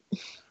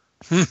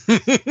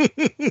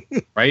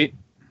 Right?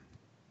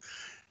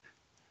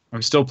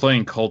 I'm still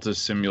playing Cultist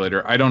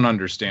Simulator. I don't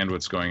understand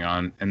what's going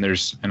on. And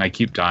I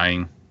keep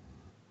dying.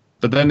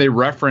 But then they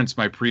reference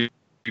my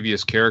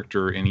previous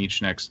character in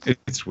each next.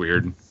 It's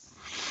weird.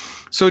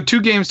 So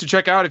 2 games to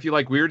check out if you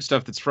like weird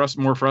stuff that's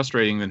more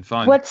frustrating than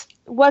fun.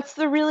 What's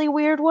the really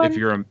weird one? If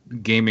you're a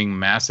gaming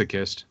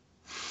masochist.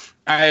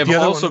 I have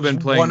also been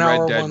playing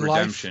Red Dead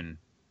Redemption.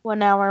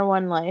 1 Hour,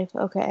 1 Life.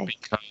 Okay.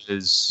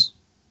 Because,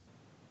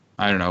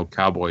 I don't know,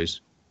 cowboys.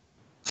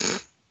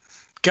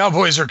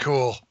 Cowboys are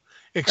cool.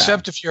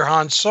 Except if you're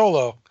Han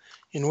Solo,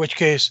 in which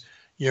case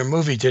your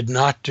movie did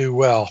not do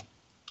well.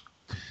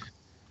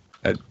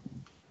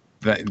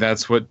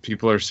 That's what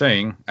people are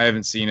saying. I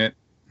haven't seen it.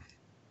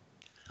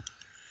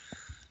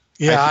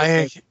 Yeah,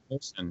 I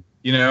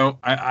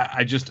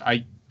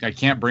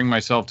can't bring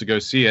myself to go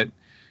see it.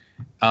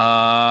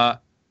 Because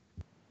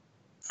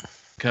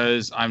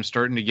I'm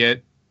starting to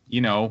get,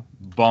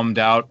 bummed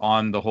out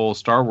on the whole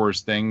Star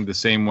Wars thing the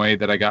same way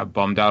that I got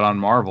bummed out on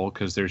Marvel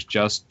because there's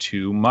just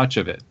too much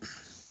of it.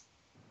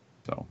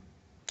 So,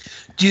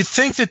 do you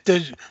think that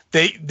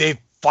they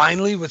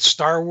finally with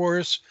Star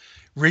Wars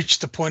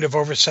reached the point of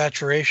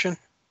oversaturation?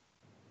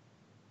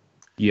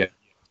 Yeah.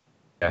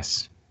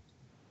 Yes.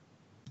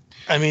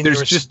 I mean,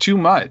 there's just too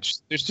much.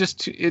 There's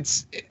just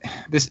it's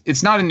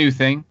not a new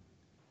thing.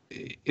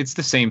 It's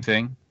the same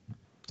thing.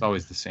 It's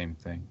always the same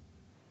thing.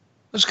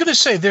 I was going to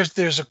say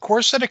there's a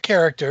core set of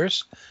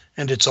characters,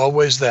 and it's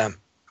always them.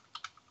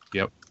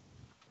 Yep.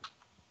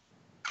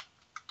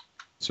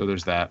 So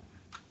there's that.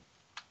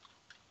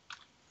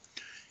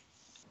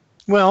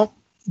 Well,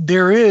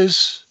 there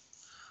is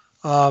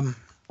 2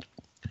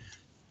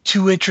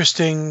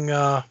 interesting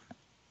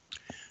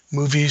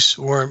movies,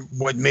 or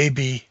what may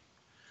be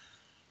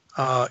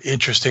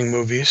interesting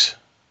movies.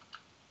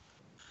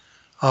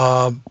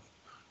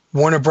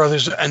 Warner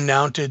Brothers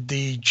announced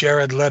the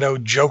Jared Leto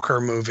Joker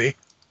movie.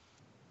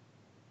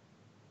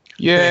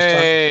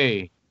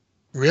 Yay!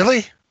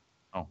 Really?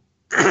 Oh,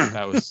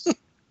 that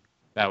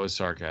was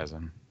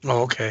sarcasm.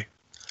 Oh, okay.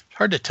 It's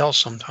hard to tell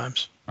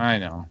sometimes. I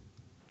know.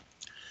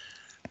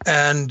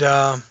 And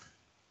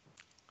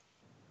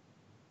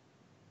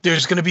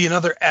there's going to be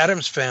another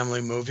Addams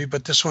Family movie,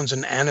 but this one's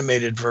an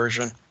animated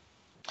version.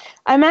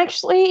 I'm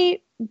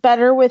actually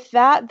better with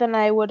that than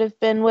I would have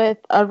been with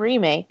a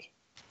remake.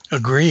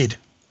 Agreed.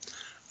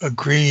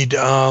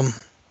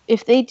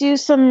 If they do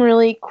some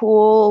really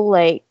cool,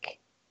 like,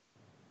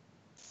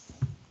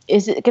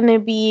 is it going to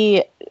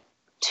be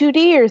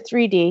 2D or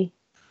 3D?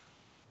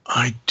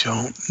 I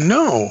don't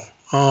know.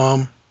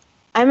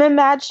 I'm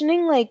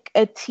imagining like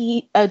a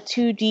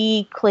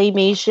 2D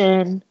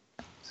claymation,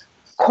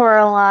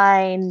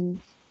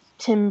 Coraline,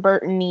 Tim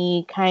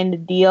Burton-y kind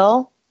of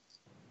deal,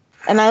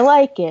 and I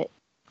like it.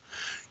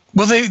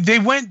 Well, they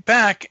went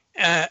back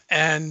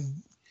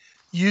and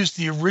used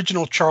the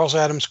original Charles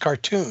Addams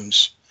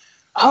cartoons.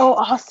 Oh,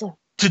 awesome!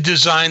 To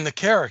design the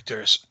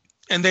characters,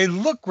 and they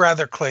look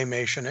rather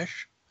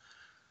claymation-ish,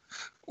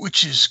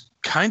 which is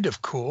kind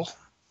of cool.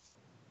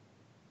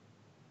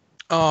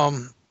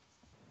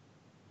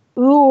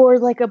 Or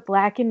like a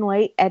black and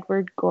white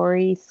Edward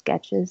Gorey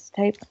sketches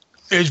type.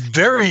 It's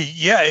very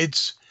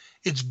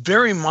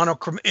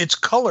monochromatic. It's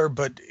color,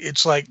 but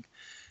it's like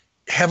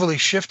heavily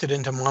shifted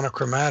into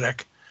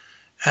monochromatic.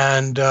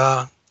 And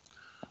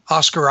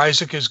Oscar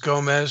Isaac as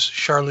Gomez,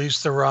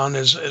 Charlize Theron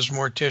as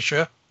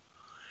Morticia,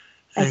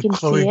 I And can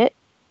see it.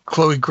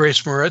 Chloe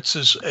Grace Moretz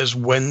as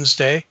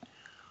Wednesday.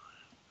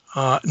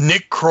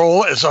 Nick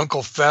Kroll as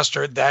Uncle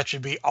Fester. That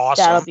should be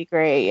awesome. That'll be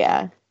great,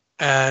 yeah.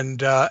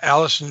 And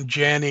Allison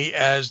Janney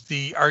as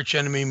the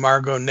archenemy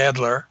Margot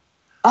Nedler.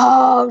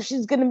 Oh,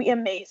 she's going to be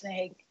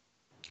amazing.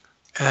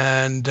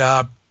 And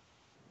did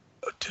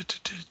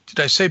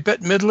I say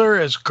Bette Midler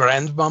as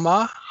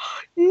Grandmama?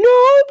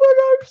 No, but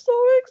I'm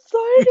so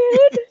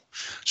excited.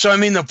 So, I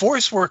mean, the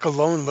voice work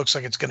alone looks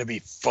like it's going to be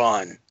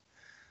fun.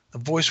 The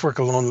voice work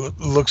alone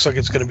looks like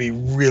it's going to be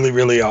really,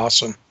 really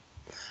awesome.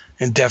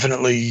 And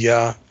definitely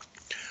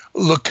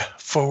look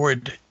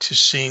forward to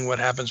seeing what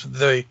happens with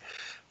the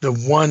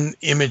one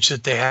image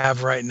that they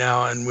have right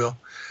now. And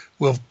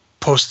we'll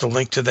post the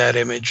link to that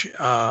image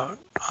on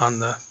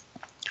the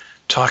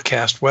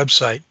TalkCast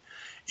website.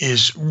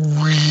 Is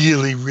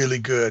really, really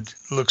good.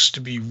 Looks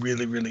to be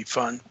really, really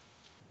fun.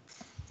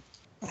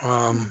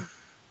 And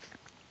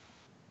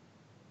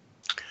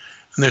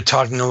they're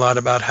talking a lot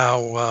about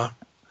how,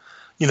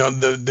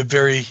 the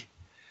very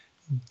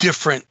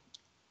different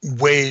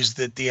ways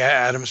that the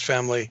Addams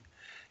Family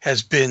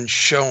has been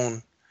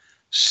shown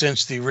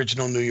since the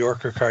original New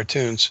Yorker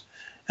cartoons.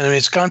 And I mean,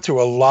 it's gone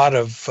through a lot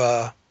of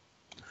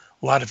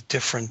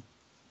different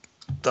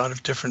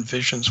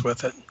visions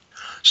with it.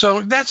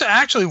 So that's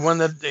actually one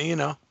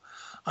that,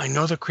 I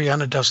know that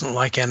Kriana doesn't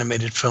like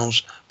animated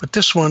films, but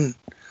this one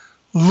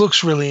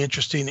looks really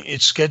interesting.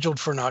 It's scheduled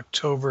for an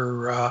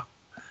October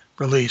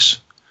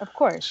release. Of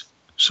course.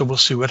 So we'll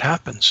see what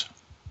happens.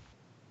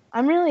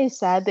 I'm really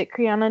sad that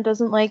Kriana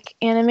doesn't like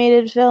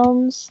animated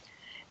films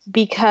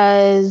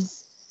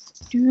because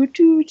in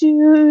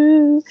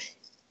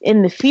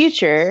the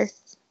future,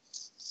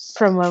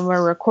 from when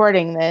we're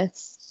recording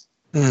this,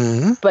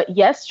 but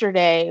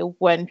yesterday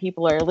when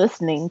people are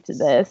listening to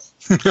this,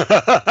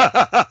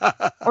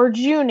 or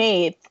June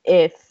 8th,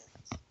 if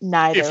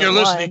neither if you're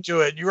one. listening to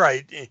it, you're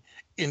right,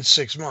 in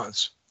 6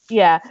 months.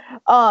 Yeah.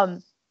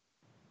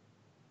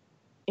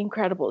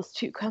 Incredibles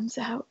 2 comes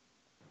out.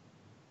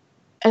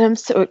 And I'm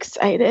so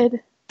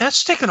excited.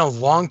 That's taken a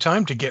long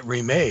time to get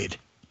remade.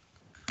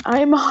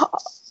 I'm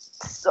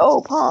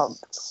so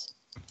pumped.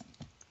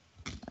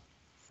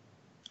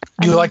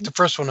 You like the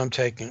first one I'm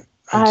taking?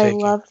 I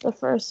love the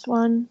first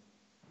one.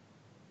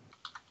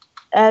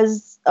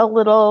 As a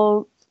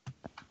little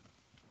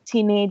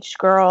teenage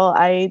girl,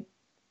 I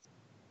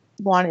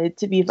wanted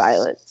to be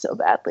Violet so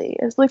badly.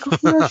 I was like, oh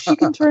my gosh, she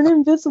can turn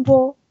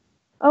invisible.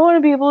 I want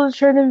to be able to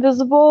turn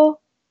invisible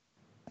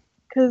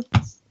because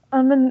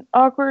I'm an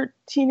awkward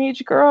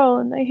teenage girl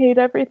and I hate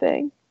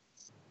everything.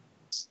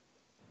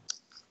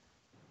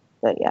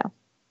 But yeah.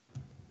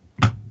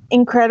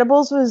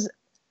 Incredibles was,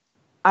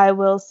 I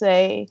will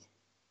say,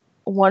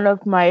 one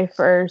of my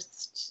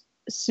first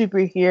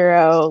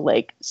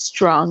superhero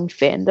strong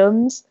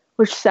fandoms,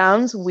 which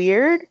sounds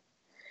weird,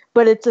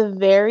 but it's a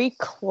very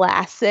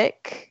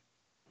classic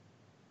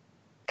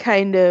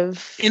kind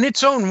of, in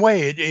its own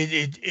way.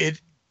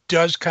 It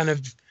does kind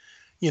of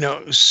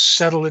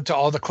settle into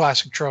all the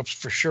classic tropes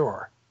for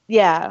sure.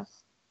 Yeah.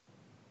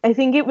 I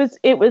think it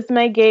was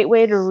my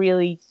gateway to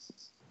really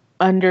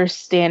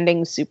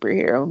understanding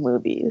superhero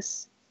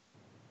movies.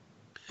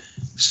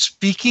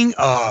 Speaking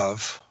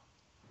of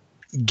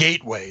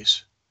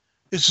gateways,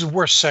 this is the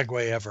worst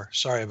segue ever.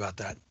 Sorry about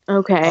that.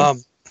 Okay.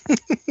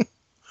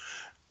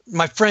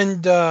 My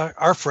friend,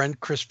 our friend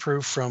Chris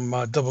Prue from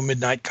Double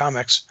Midnight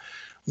Comics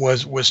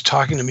was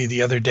talking to me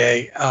the other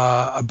day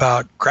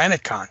about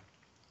GraniteCon.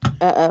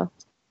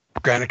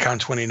 GraniteCon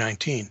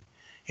 2019.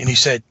 And he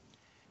said,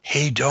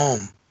 "Hey,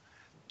 Dome,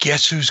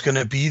 guess who's going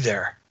to be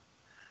there?"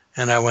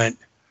 And I went,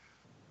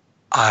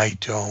 "I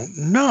don't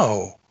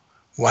know.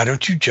 Why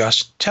don't you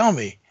just tell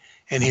me?"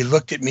 And he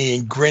looked at me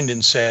and grinned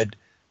and said,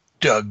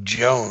 "Doug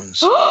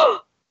Jones."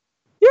 Your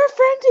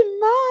friend and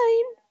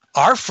mine.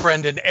 Our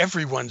friend and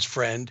everyone's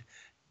friend,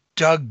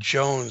 Doug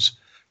Jones,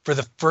 for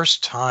the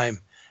first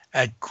time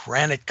at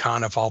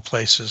GraniteCon of all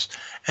places,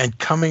 and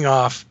coming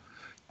off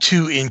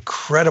 2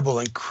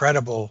 incredible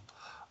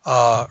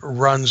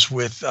runs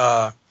with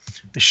The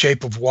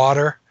Shape of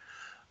Water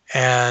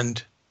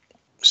and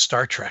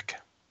Star Trek.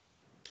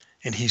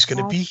 And he's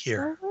going to be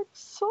here.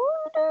 So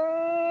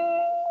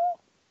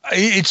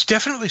It's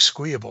definitely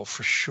squeeable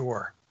for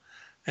sure.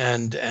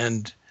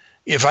 And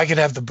if I could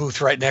have the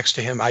booth right next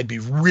to him, I'd be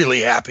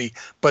really happy,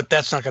 but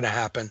that's not going to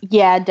happen.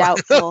 Yeah,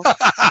 doubtful.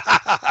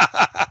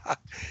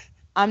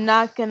 I'm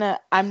not gonna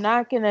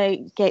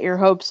get your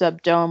hopes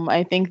up, Dome.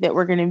 I think that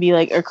we're gonna be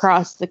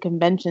across the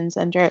convention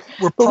center.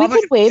 But we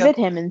could wave at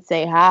him and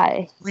say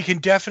hi. We can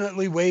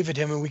definitely wave at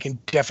him, and we can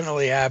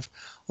definitely have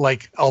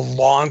a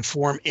long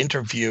form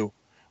interview,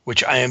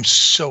 which I am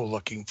so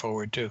looking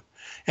forward to.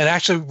 And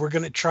actually, we're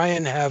going to try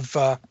and have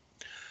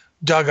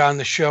Doug on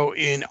the show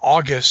in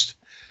August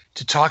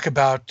to talk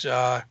about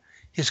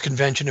his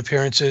convention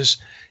appearances,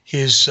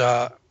 his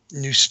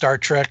new Star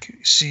Trek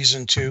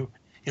Season 2,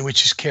 in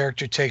which his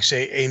character takes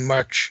a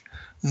much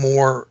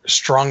more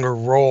stronger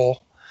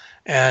role,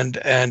 and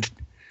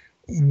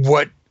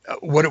what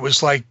it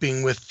was like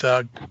being with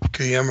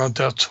Guillermo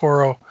del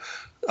Toro,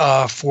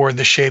 for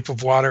The Shape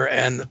of Water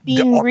and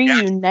being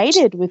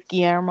reunited with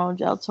Guillermo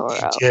del Toro.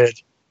 He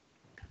did.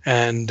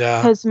 And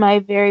because my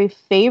very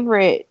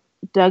favorite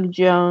Doug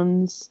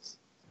Jones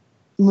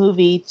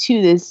movie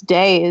to this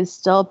day is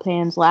still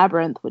Pan's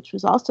Labyrinth, which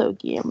was also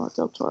Guillermo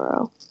del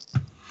Toro.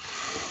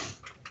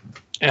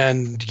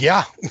 And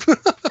yeah,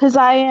 because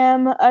I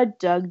am a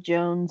Doug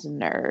Jones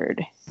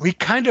nerd. We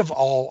kind of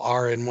all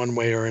are in one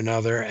way or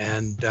another,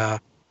 and I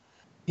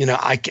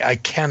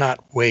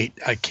cannot wait.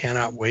 I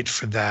cannot wait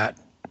for that.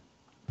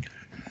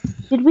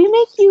 Did we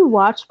make you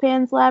watch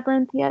Pan's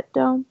Labyrinth yet,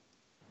 Dome?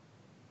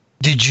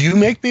 Did you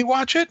make me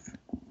watch it?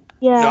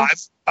 Yeah. No,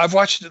 I've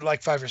watched it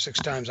like 5 or 6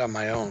 times on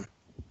my own.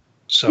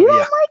 So you don't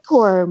like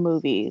horror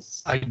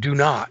movies. I do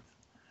not,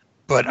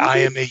 but I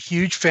am a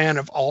huge fan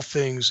of all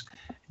things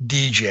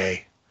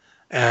DJ.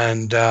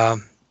 And I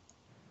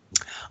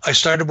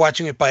started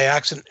watching it by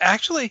accident.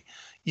 Actually,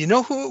 you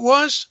know who it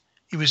was?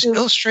 It was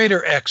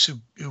Illustrator X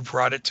who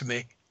brought it to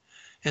me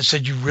and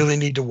said, you really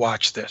need to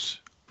watch this.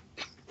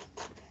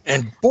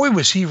 And boy,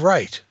 was he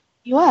right.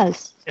 He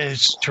was.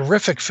 It's a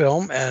terrific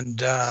film.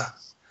 And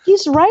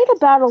he's right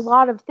about a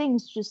lot of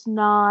things, just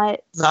not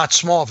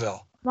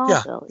Smallville.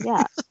 Smallville,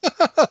 yeah.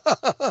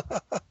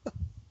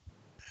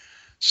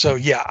 So,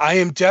 yeah, I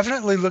am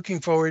definitely looking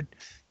forward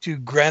to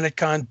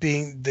GraniteCon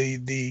being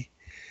the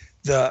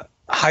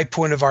high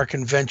point of our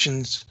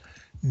conventions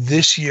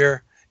this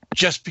year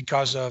just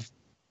because of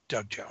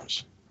Doug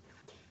Jones.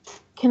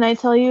 Can I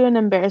tell you an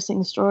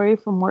embarrassing story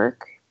from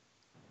work?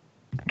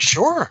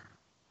 Sure.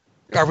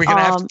 Are we going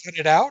to have to cut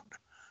it out?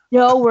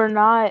 No, we're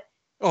not.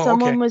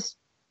 Someone okay. was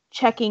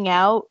checking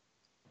out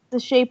The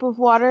Shape of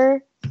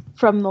Water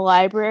from the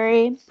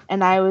library,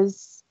 and I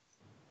was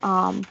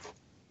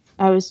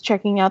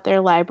checking out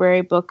their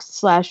library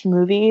books /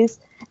 movies,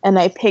 and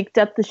I picked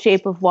up The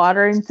Shape of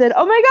Water and said,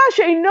 "Oh my gosh,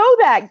 I know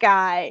that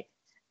guy!"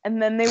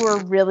 And then they were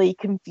really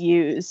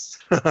confused.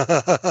 And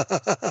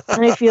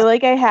I feel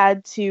like I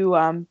had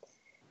to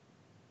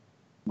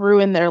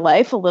ruin their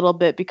life a little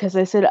bit because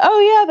I said, "Oh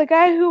yeah, the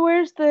guy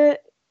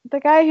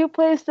who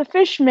plays the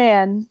fish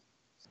man.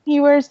 He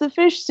wears the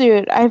fish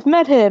suit. I've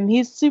met him.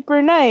 He's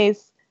super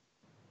nice."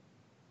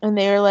 And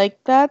they were like,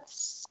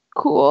 "That's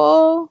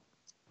cool.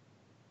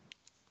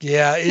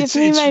 Yeah, give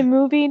me my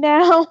movie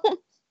now."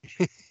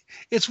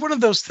 It's one of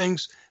those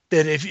things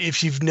that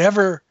if you've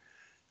never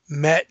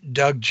met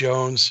Doug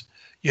Jones,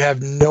 you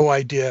have no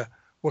idea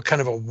what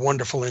kind of a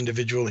wonderful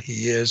individual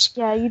he is.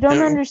 Yeah, you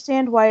don't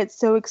understand why it's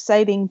so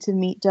exciting to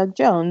meet Doug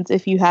Jones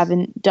if you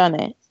haven't done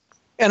it.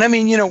 And I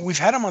mean, we've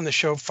had him on the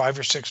show 5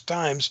 or 6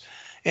 times,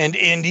 and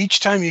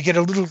each time you get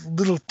a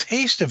little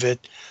taste of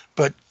it.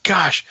 But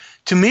gosh,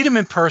 to meet him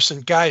in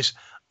person, guys,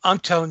 I'm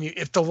telling you,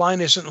 if the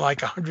line isn't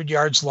like 100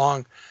 yards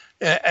long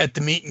at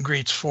the meet and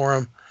greets for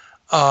him,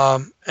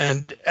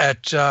 and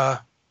at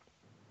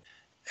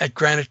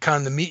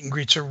GraniteCon, the meet and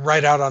greets are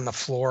right out on the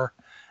floor,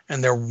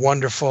 and they're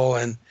wonderful,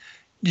 and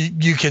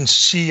you can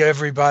see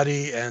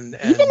everybody. And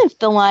even if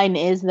the line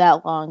is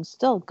that long,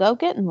 still go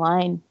get in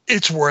line.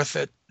 It's worth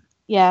it.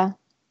 Yeah.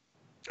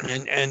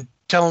 And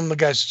tell them the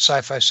guys at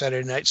Sci-Fi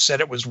Saturday Night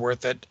said it was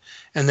worth it,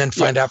 and then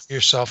find out for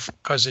yourself,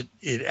 because it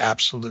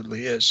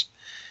absolutely is.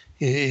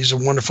 He's a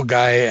wonderful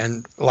guy,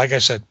 and like I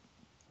said,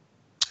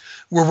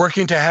 we're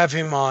working to have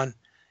him on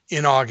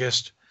in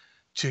August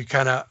to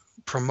kind of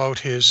promote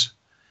his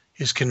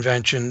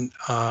convention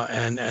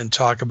and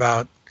talk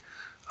about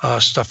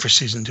stuff for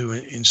season 2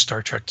 in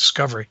Star Trek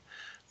Discovery,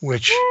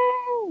 which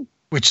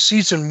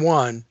season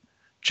 1,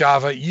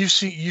 Java, you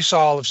saw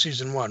all of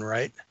season 1,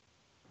 right?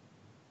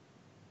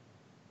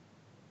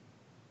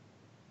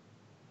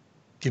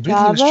 Did we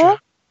lose Java?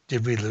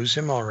 Did we lose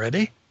him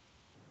already?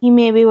 He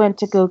maybe went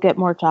to go get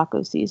more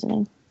taco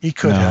seasoning. He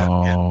could have.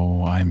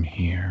 No, I'm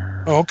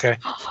here. Oh, okay.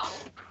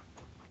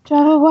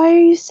 Java, why are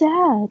you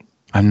sad?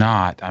 I'm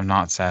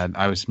not sad.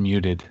 I was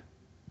muted.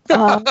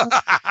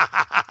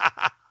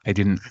 I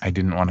didn't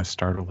want to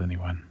startle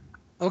anyone.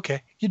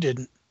 Okay, you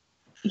didn't.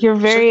 You're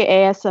very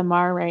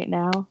ASMR right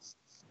now.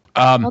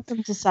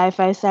 Welcome to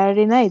Sci-Fi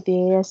Saturday Night, the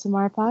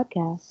ASMR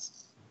podcast.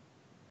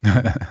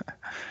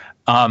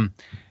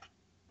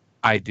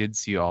 I did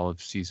see all of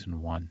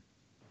season 1.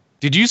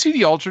 Did you see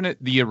the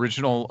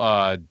original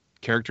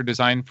character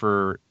design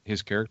for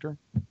his character?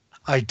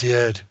 I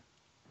did.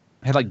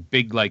 It had like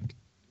big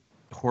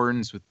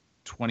horns with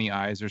 20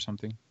 eyes or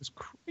something. It was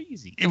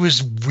crazy. It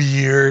was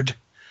weird.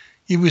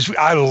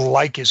 I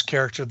like his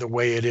character the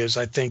way it is.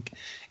 I think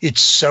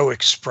it's so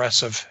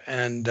expressive,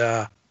 and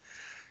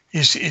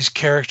his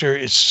character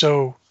is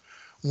so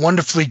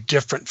wonderfully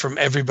different from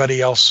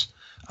everybody else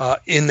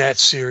in that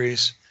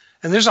series.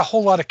 And there's a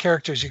whole lot of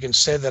characters you can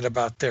say that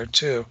about there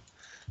too.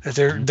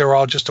 They're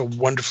all just a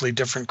wonderfully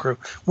different crew.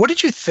 What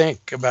did you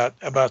think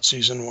about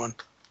season 1?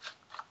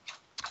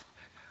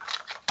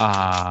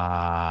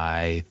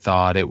 I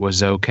thought it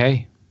was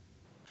okay.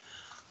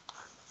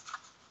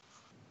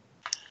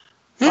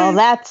 Well,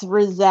 that's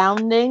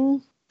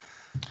resounding.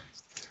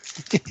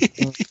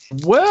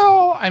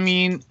 Well, I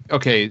mean,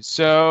 okay,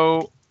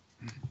 so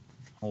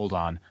hold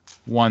on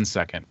 1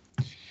 second.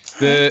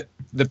 The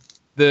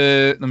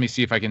let me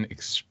see if I can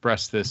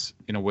express this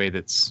in a way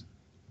that's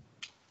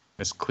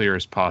as clear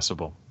as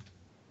possible.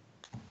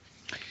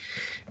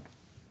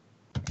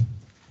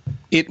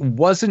 It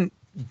wasn't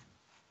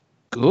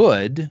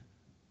good,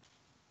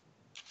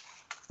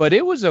 but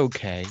it was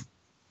okay.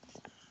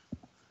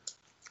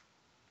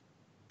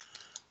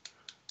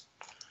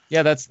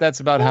 Yeah, that's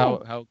about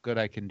how good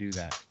I can do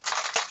that.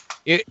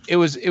 It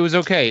was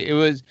okay.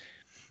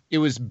 It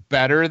was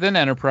better than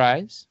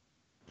Enterprise,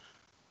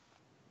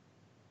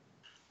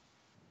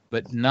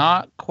 but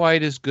not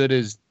quite as good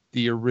as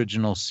the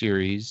original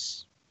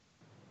series.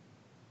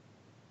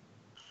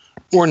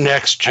 Or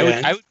Next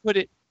Gen. I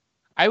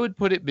would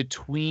put it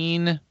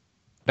between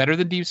better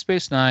than Deep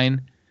Space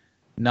Nine,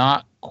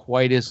 not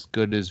quite as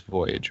good as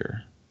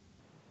Voyager.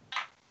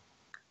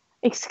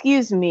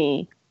 Excuse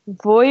me.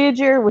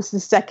 Voyager was the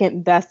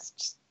second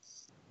best.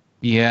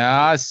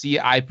 Yeah, see,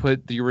 I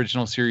put the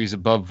original series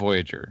above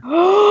Voyager.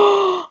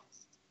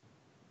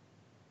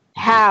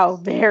 How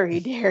very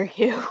dare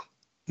you?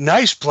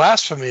 Nice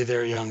blasphemy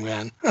there, young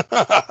man.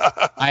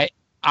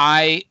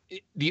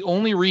 The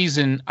only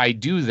reason I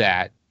do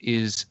that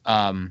is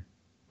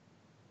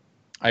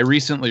I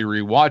recently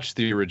rewatched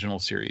the original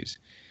series,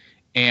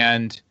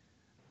 and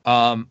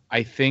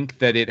I think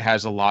that it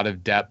has a lot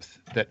of depth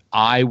that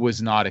I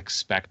was not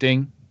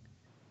expecting,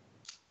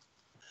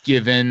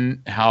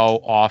 given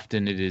how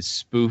often it is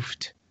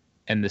spoofed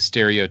and the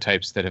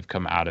stereotypes that have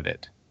come out of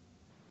it.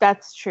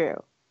 That's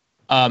true.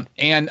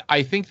 And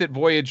I think that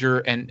Voyager,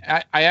 and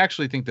I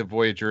actually think that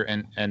Voyager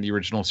and the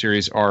original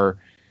series are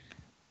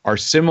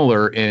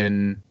similar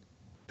in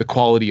the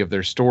quality of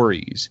their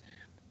stories.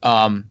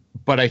 But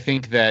I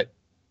think that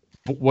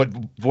what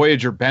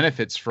Voyager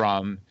benefits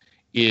from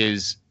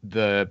is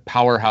the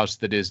powerhouse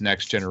that is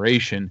Next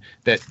Generation,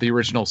 that the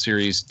original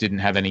series didn't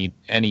have any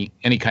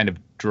kind of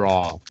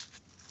draw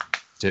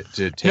to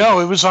take. No,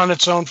 it was on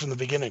its own from the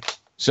beginning.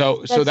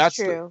 So that's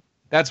true.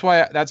 That's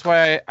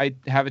why I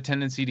have a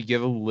tendency to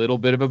give a little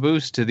bit of a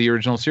boost to the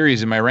original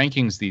series in my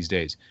rankings these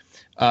days.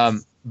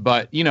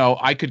 But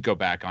I could go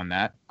back on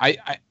that.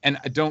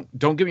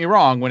 Don't get me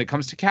wrong. When it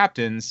comes to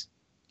captains,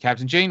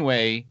 Captain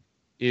Janeway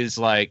is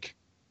like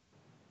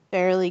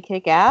fairly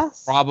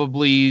kick-ass.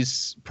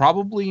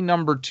 Probably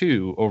number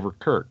 2 over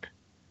Kirk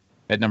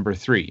at number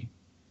 3.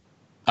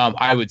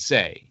 I would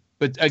say.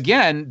 But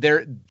again,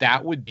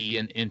 that would be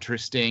an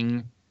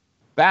interesting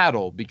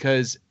battle,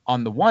 because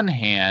on the one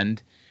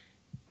hand,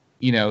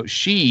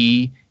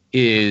 she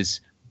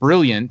is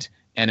brilliant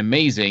and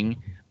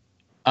amazing,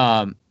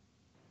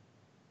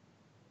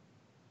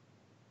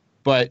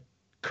 but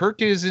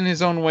Kirk is in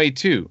his own way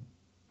too.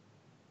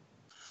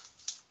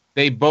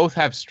 They both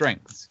have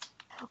strengths.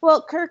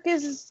 Well, Kirk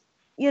is,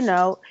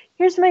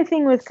 here's my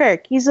thing with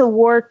Kirk. He's a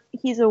war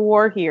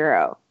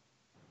hero.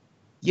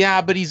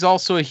 Yeah, but he's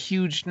also a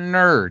huge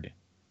nerd.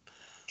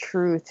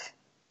 Truth.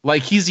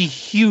 Like, he's a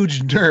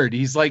huge nerd.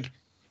 He's like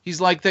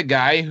the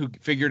guy who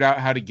figured out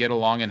how to get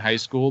along in high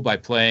school by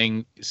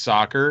playing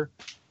soccer,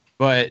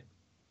 but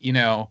he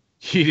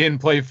didn't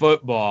play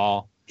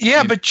football.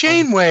 Yeah, but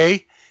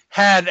Janeway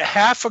had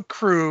half a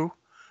crew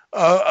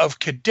of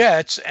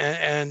cadets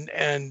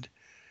and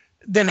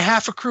then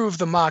half a crew of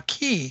the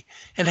Maquis,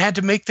 and had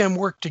to make them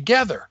work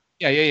together.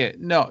 Yeah.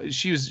 No,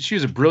 she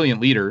was a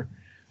brilliant leader.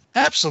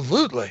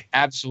 Absolutely.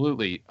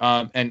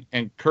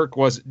 And Kirk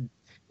was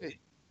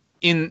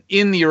in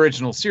the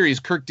original series.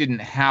 Kirk didn't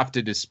have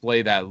to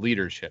display that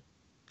leadership.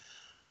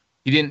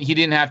 He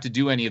didn't have to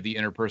do any of the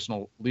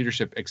interpersonal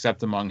leadership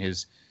except among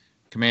his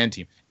command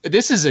team.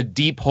 This is a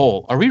deep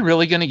hole. Are we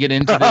really going to get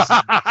into this?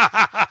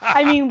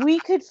 I mean, we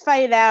could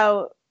fight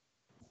out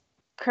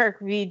Kirk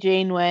v.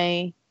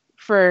 Janeway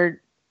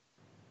for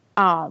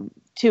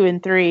 2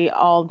 and 3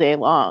 all day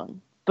long,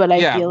 but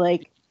I feel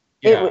like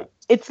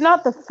it's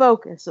not the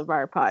focus of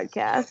our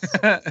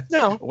podcast.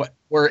 No.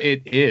 Where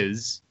it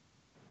is.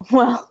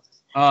 Well,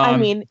 I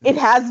mean, it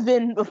has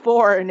been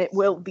before, and it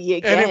will be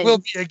again. And it will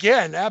be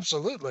again,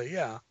 absolutely,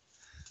 yeah.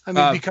 I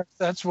mean, because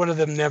that's one of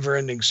them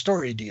never-ending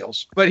story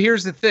deals. But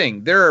here's the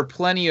thing: there are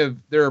plenty of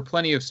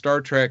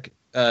Star Trek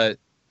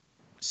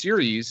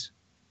series.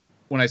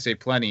 When I say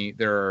plenty,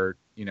 there are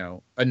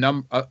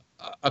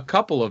a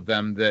couple of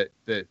them that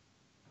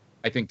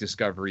I think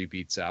Discovery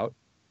beats out.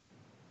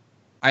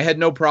 I had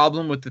no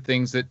problem with the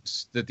things that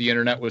the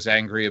internet was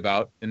angry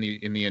about in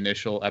the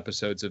initial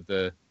episodes of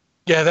the.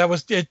 Yeah,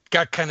 it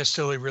got kind of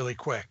silly really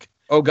quick.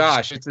 Oh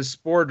gosh, it's a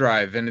spore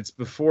drive, and it's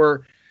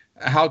before.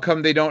 How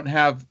come they don't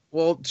have?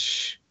 Well,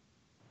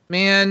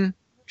 man,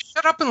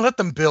 shut up and let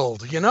them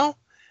build.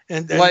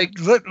 And like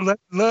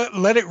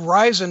let it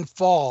rise and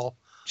fall.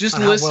 Just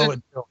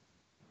listen.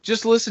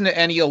 Just listen to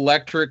any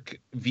electric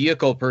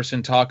vehicle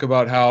person talk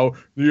about how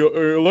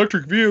the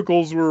electric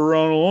vehicles were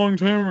around a long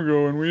time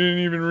ago and we didn't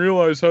even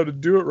realize how to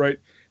do it right.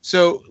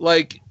 So,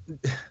 like,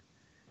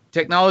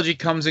 technology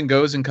comes and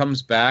goes and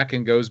comes back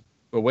and goes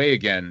away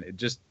again.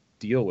 Just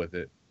deal with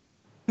it.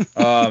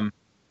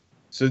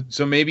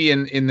 So maybe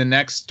in the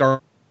next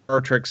Star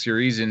Trek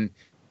series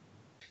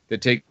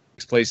that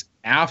takes place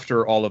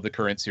after all of the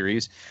current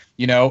series,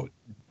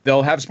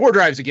 they'll have spore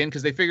drives again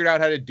because they figured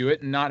out how to do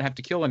it and not have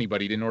to kill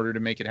anybody in order to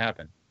make it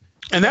happen.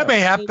 And that may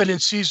happen in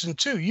season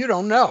 2. You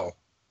don't know.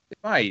 It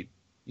might.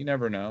 You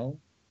never know.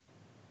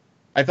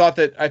 I thought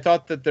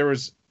that there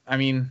was, I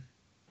mean,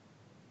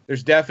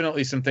 there's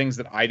definitely some things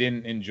that I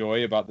didn't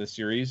enjoy about this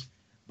series,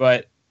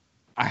 but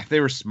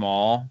they were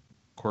small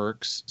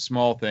quirks,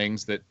 small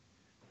things that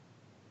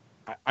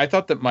I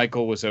thought that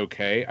Michael was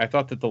okay. I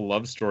thought that the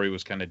love story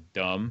was kind of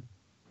dumb.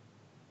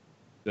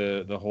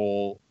 The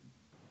whole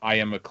I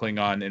am a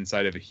Klingon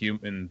inside of a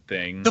human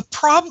thing.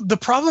 The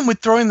problem with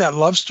throwing that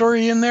love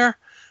story in there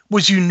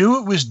was you knew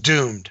it was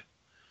doomed.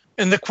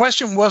 And the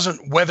question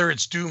wasn't whether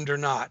it's doomed or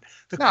not.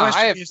 The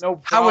question is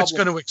how it's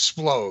going to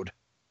explode.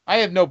 I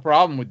have no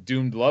problem with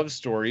doomed love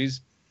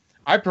stories.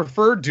 I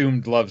prefer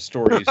doomed love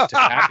stories to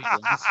happy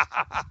ones.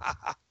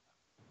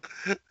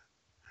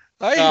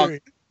 I agree.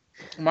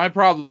 My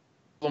problem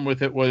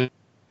with it was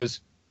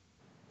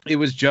it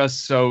was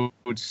just so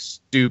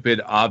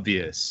stupid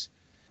obvious.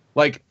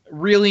 Like,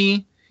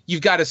 really,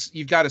 you've got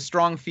a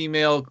strong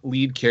female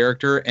lead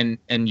character, and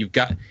you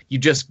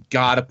just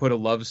gotta put a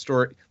love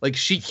story. Like,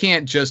 she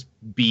can't just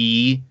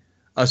be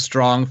a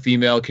strong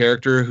female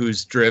character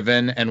who's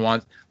driven and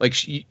wants,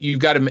 like, you've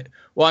got to.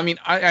 Well, I mean,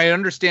 I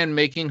understand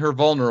making her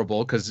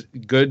vulnerable, because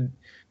good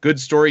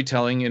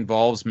storytelling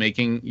involves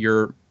making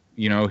your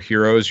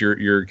heroes,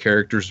 your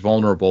characters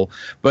vulnerable.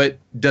 But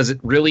does it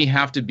really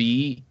have to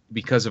be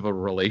because of a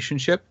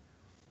relationship?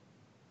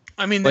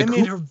 I mean, they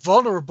made her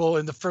vulnerable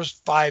in the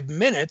first 5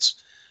 minutes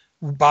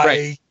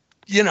by,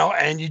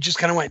 and you just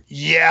kind of went,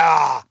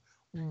 yeah,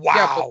 wow.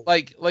 Yeah, but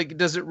like,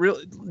 does it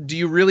really? Do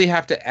you really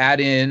have to add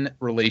in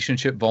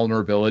relationship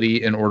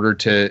vulnerability in order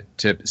to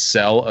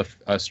sell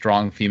a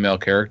strong female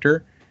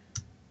character?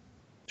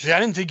 See, I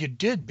didn't think you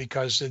did,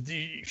 because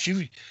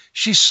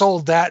she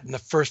sold that in the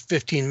first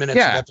 15 minutes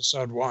of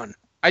episode 1.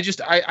 I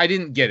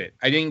didn't get it.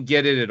 I didn't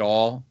get it at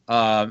all.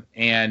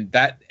 And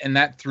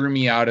that threw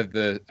me out of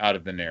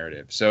the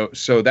narrative.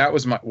 So that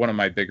was one of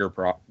my bigger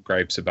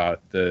gripes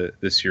about the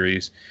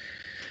series.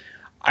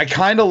 I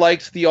kind of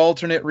liked the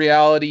alternate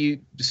reality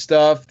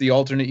stuff, the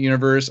alternate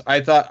universe. I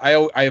thought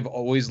I have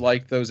always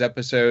liked those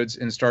episodes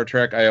in Star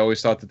Trek. I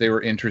always thought that they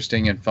were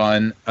interesting and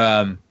fun.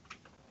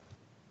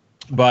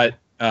 But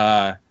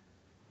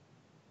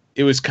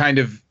it was kind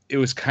of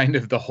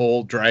the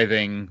whole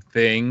driving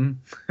thing.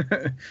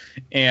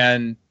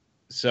 And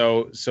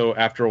so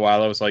after a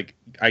while I was like,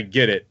 I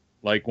get it.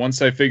 Like,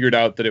 once I figured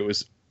out that it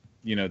was,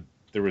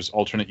 there was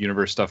alternate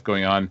universe stuff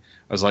going on,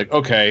 I was like,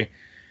 okay,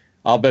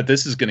 I'll bet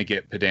this is going to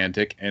get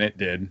pedantic. And it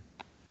did.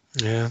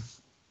 Yeah.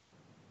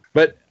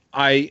 But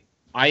I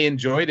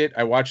enjoyed it.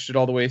 I watched it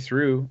all the way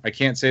through. I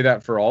can't say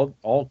that for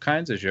all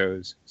kinds of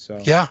shows. So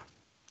yeah.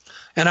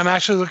 And I'm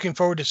actually looking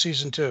forward to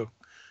season 2.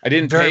 I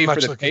didn't pay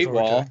for the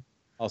paywall.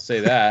 I'll say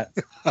that.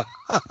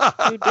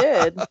 You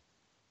did.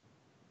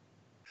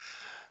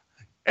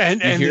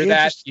 And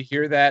you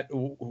hear that?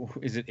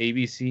 Is it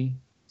ABC?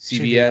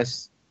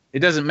 CBS? It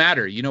doesn't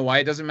matter. You know why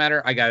it doesn't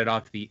matter? I got it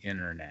off the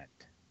internet.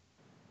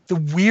 The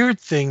weird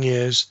thing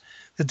is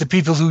that the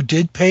people who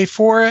did pay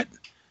for it,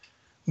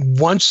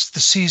 once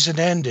the season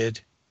ended,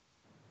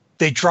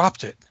 they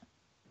dropped it.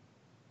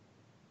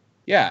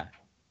 Yeah.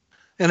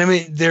 And I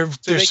mean, their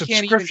they subscription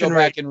can't even go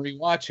rate, back and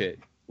rewatch it.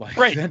 Like,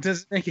 right. That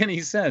doesn't make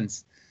any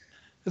sense.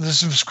 The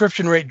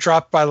subscription rate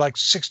dropped by like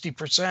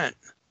 60%.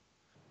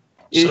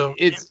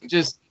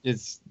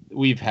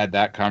 We've had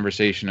that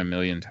conversation a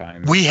million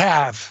times. We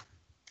have.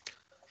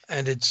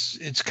 And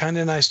it's kind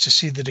of nice to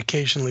see that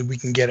occasionally we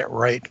can get it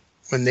right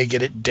when they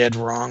get it dead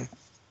wrong.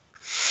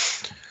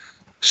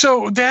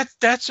 So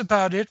that's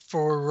about it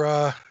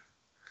for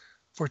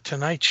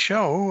tonight's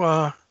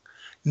show.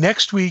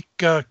 Next week,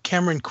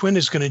 Cameron Quinn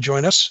is going to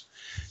join us,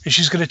 and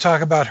she's going to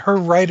talk about her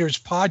writer's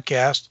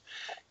podcast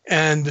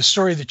and the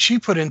story that she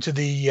put into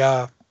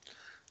the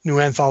new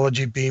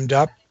anthology, Beamed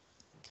Up.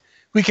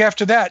 Week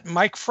after that,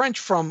 Mike French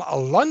from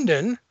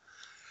London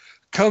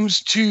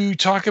comes to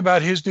talk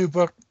about his new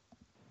book,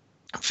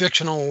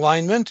 Fictional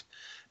Alignment.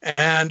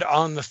 And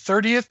on the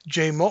 30th,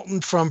 Jay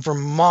Moulton from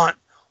Vermont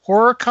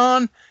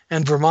HorrorCon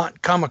and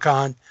Vermont Comic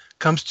Con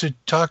comes to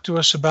talk to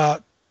us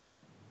about,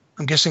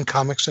 I'm guessing,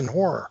 comics and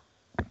horror.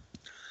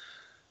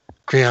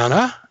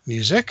 Kriana,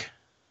 music?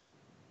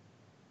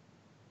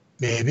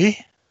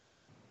 Maybe.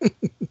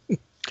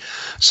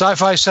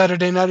 Sci-Fi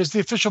Saturday Night is the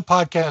official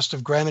podcast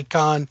of Granite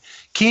Con,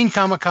 Keen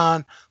Comic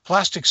Con,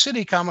 Plastic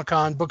City Comic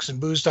Con,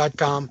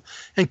 booksandbooze.com,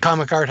 and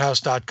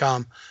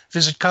comicarthouse.com.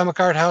 Visit Comic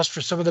Art House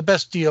for some of the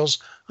best deals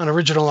on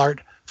original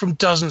art from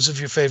dozens of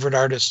your favorite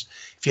artists.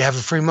 If you have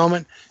a free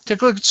moment,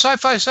 take a look at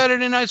Sci-Fi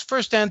Saturday Night's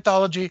first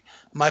anthology,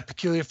 My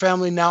Peculiar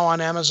Family, now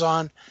on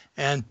Amazon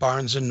and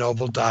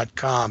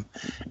barnesandnoble.com.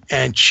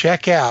 And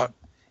check out,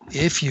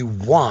 if you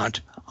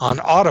want, on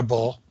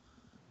Audible,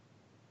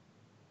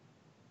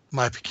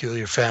 My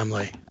Peculiar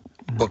Family,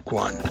 Book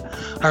 1.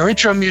 Our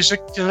intro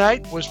music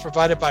tonight was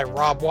provided by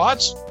Rob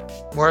Watts.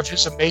 More of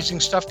his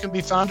amazing stuff can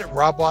be found at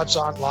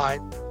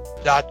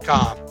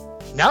robwattsonline.com.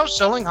 Now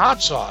selling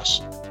hot sauce.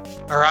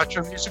 Our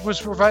outro music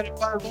was provided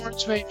by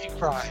Lawrence Made Me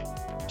Cry.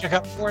 Check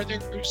out more of their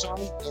cruise on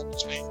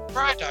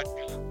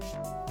GoldSpainPry.com.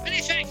 Many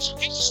thanks.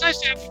 It's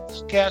nice to have you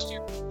podcast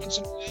here once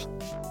in a while.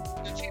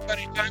 If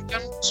anybody time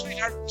down,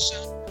 sweetheart of the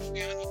sun, I'm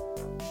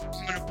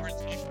going to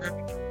birthday for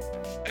everything.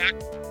 Back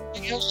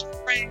in Hills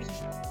and Rain.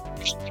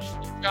 You're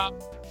your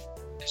job.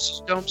 This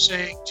is Dome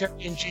saying, Terry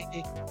and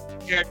Jeannie,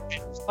 here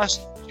in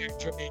Lesson,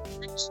 Jeremy and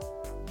Chris.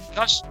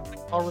 Thus,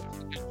 I'll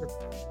repeat it.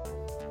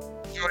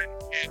 Enjoy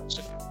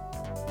it.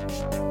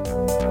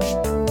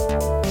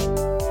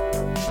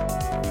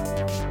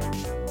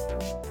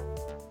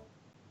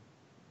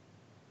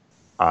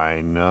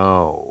 I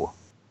know.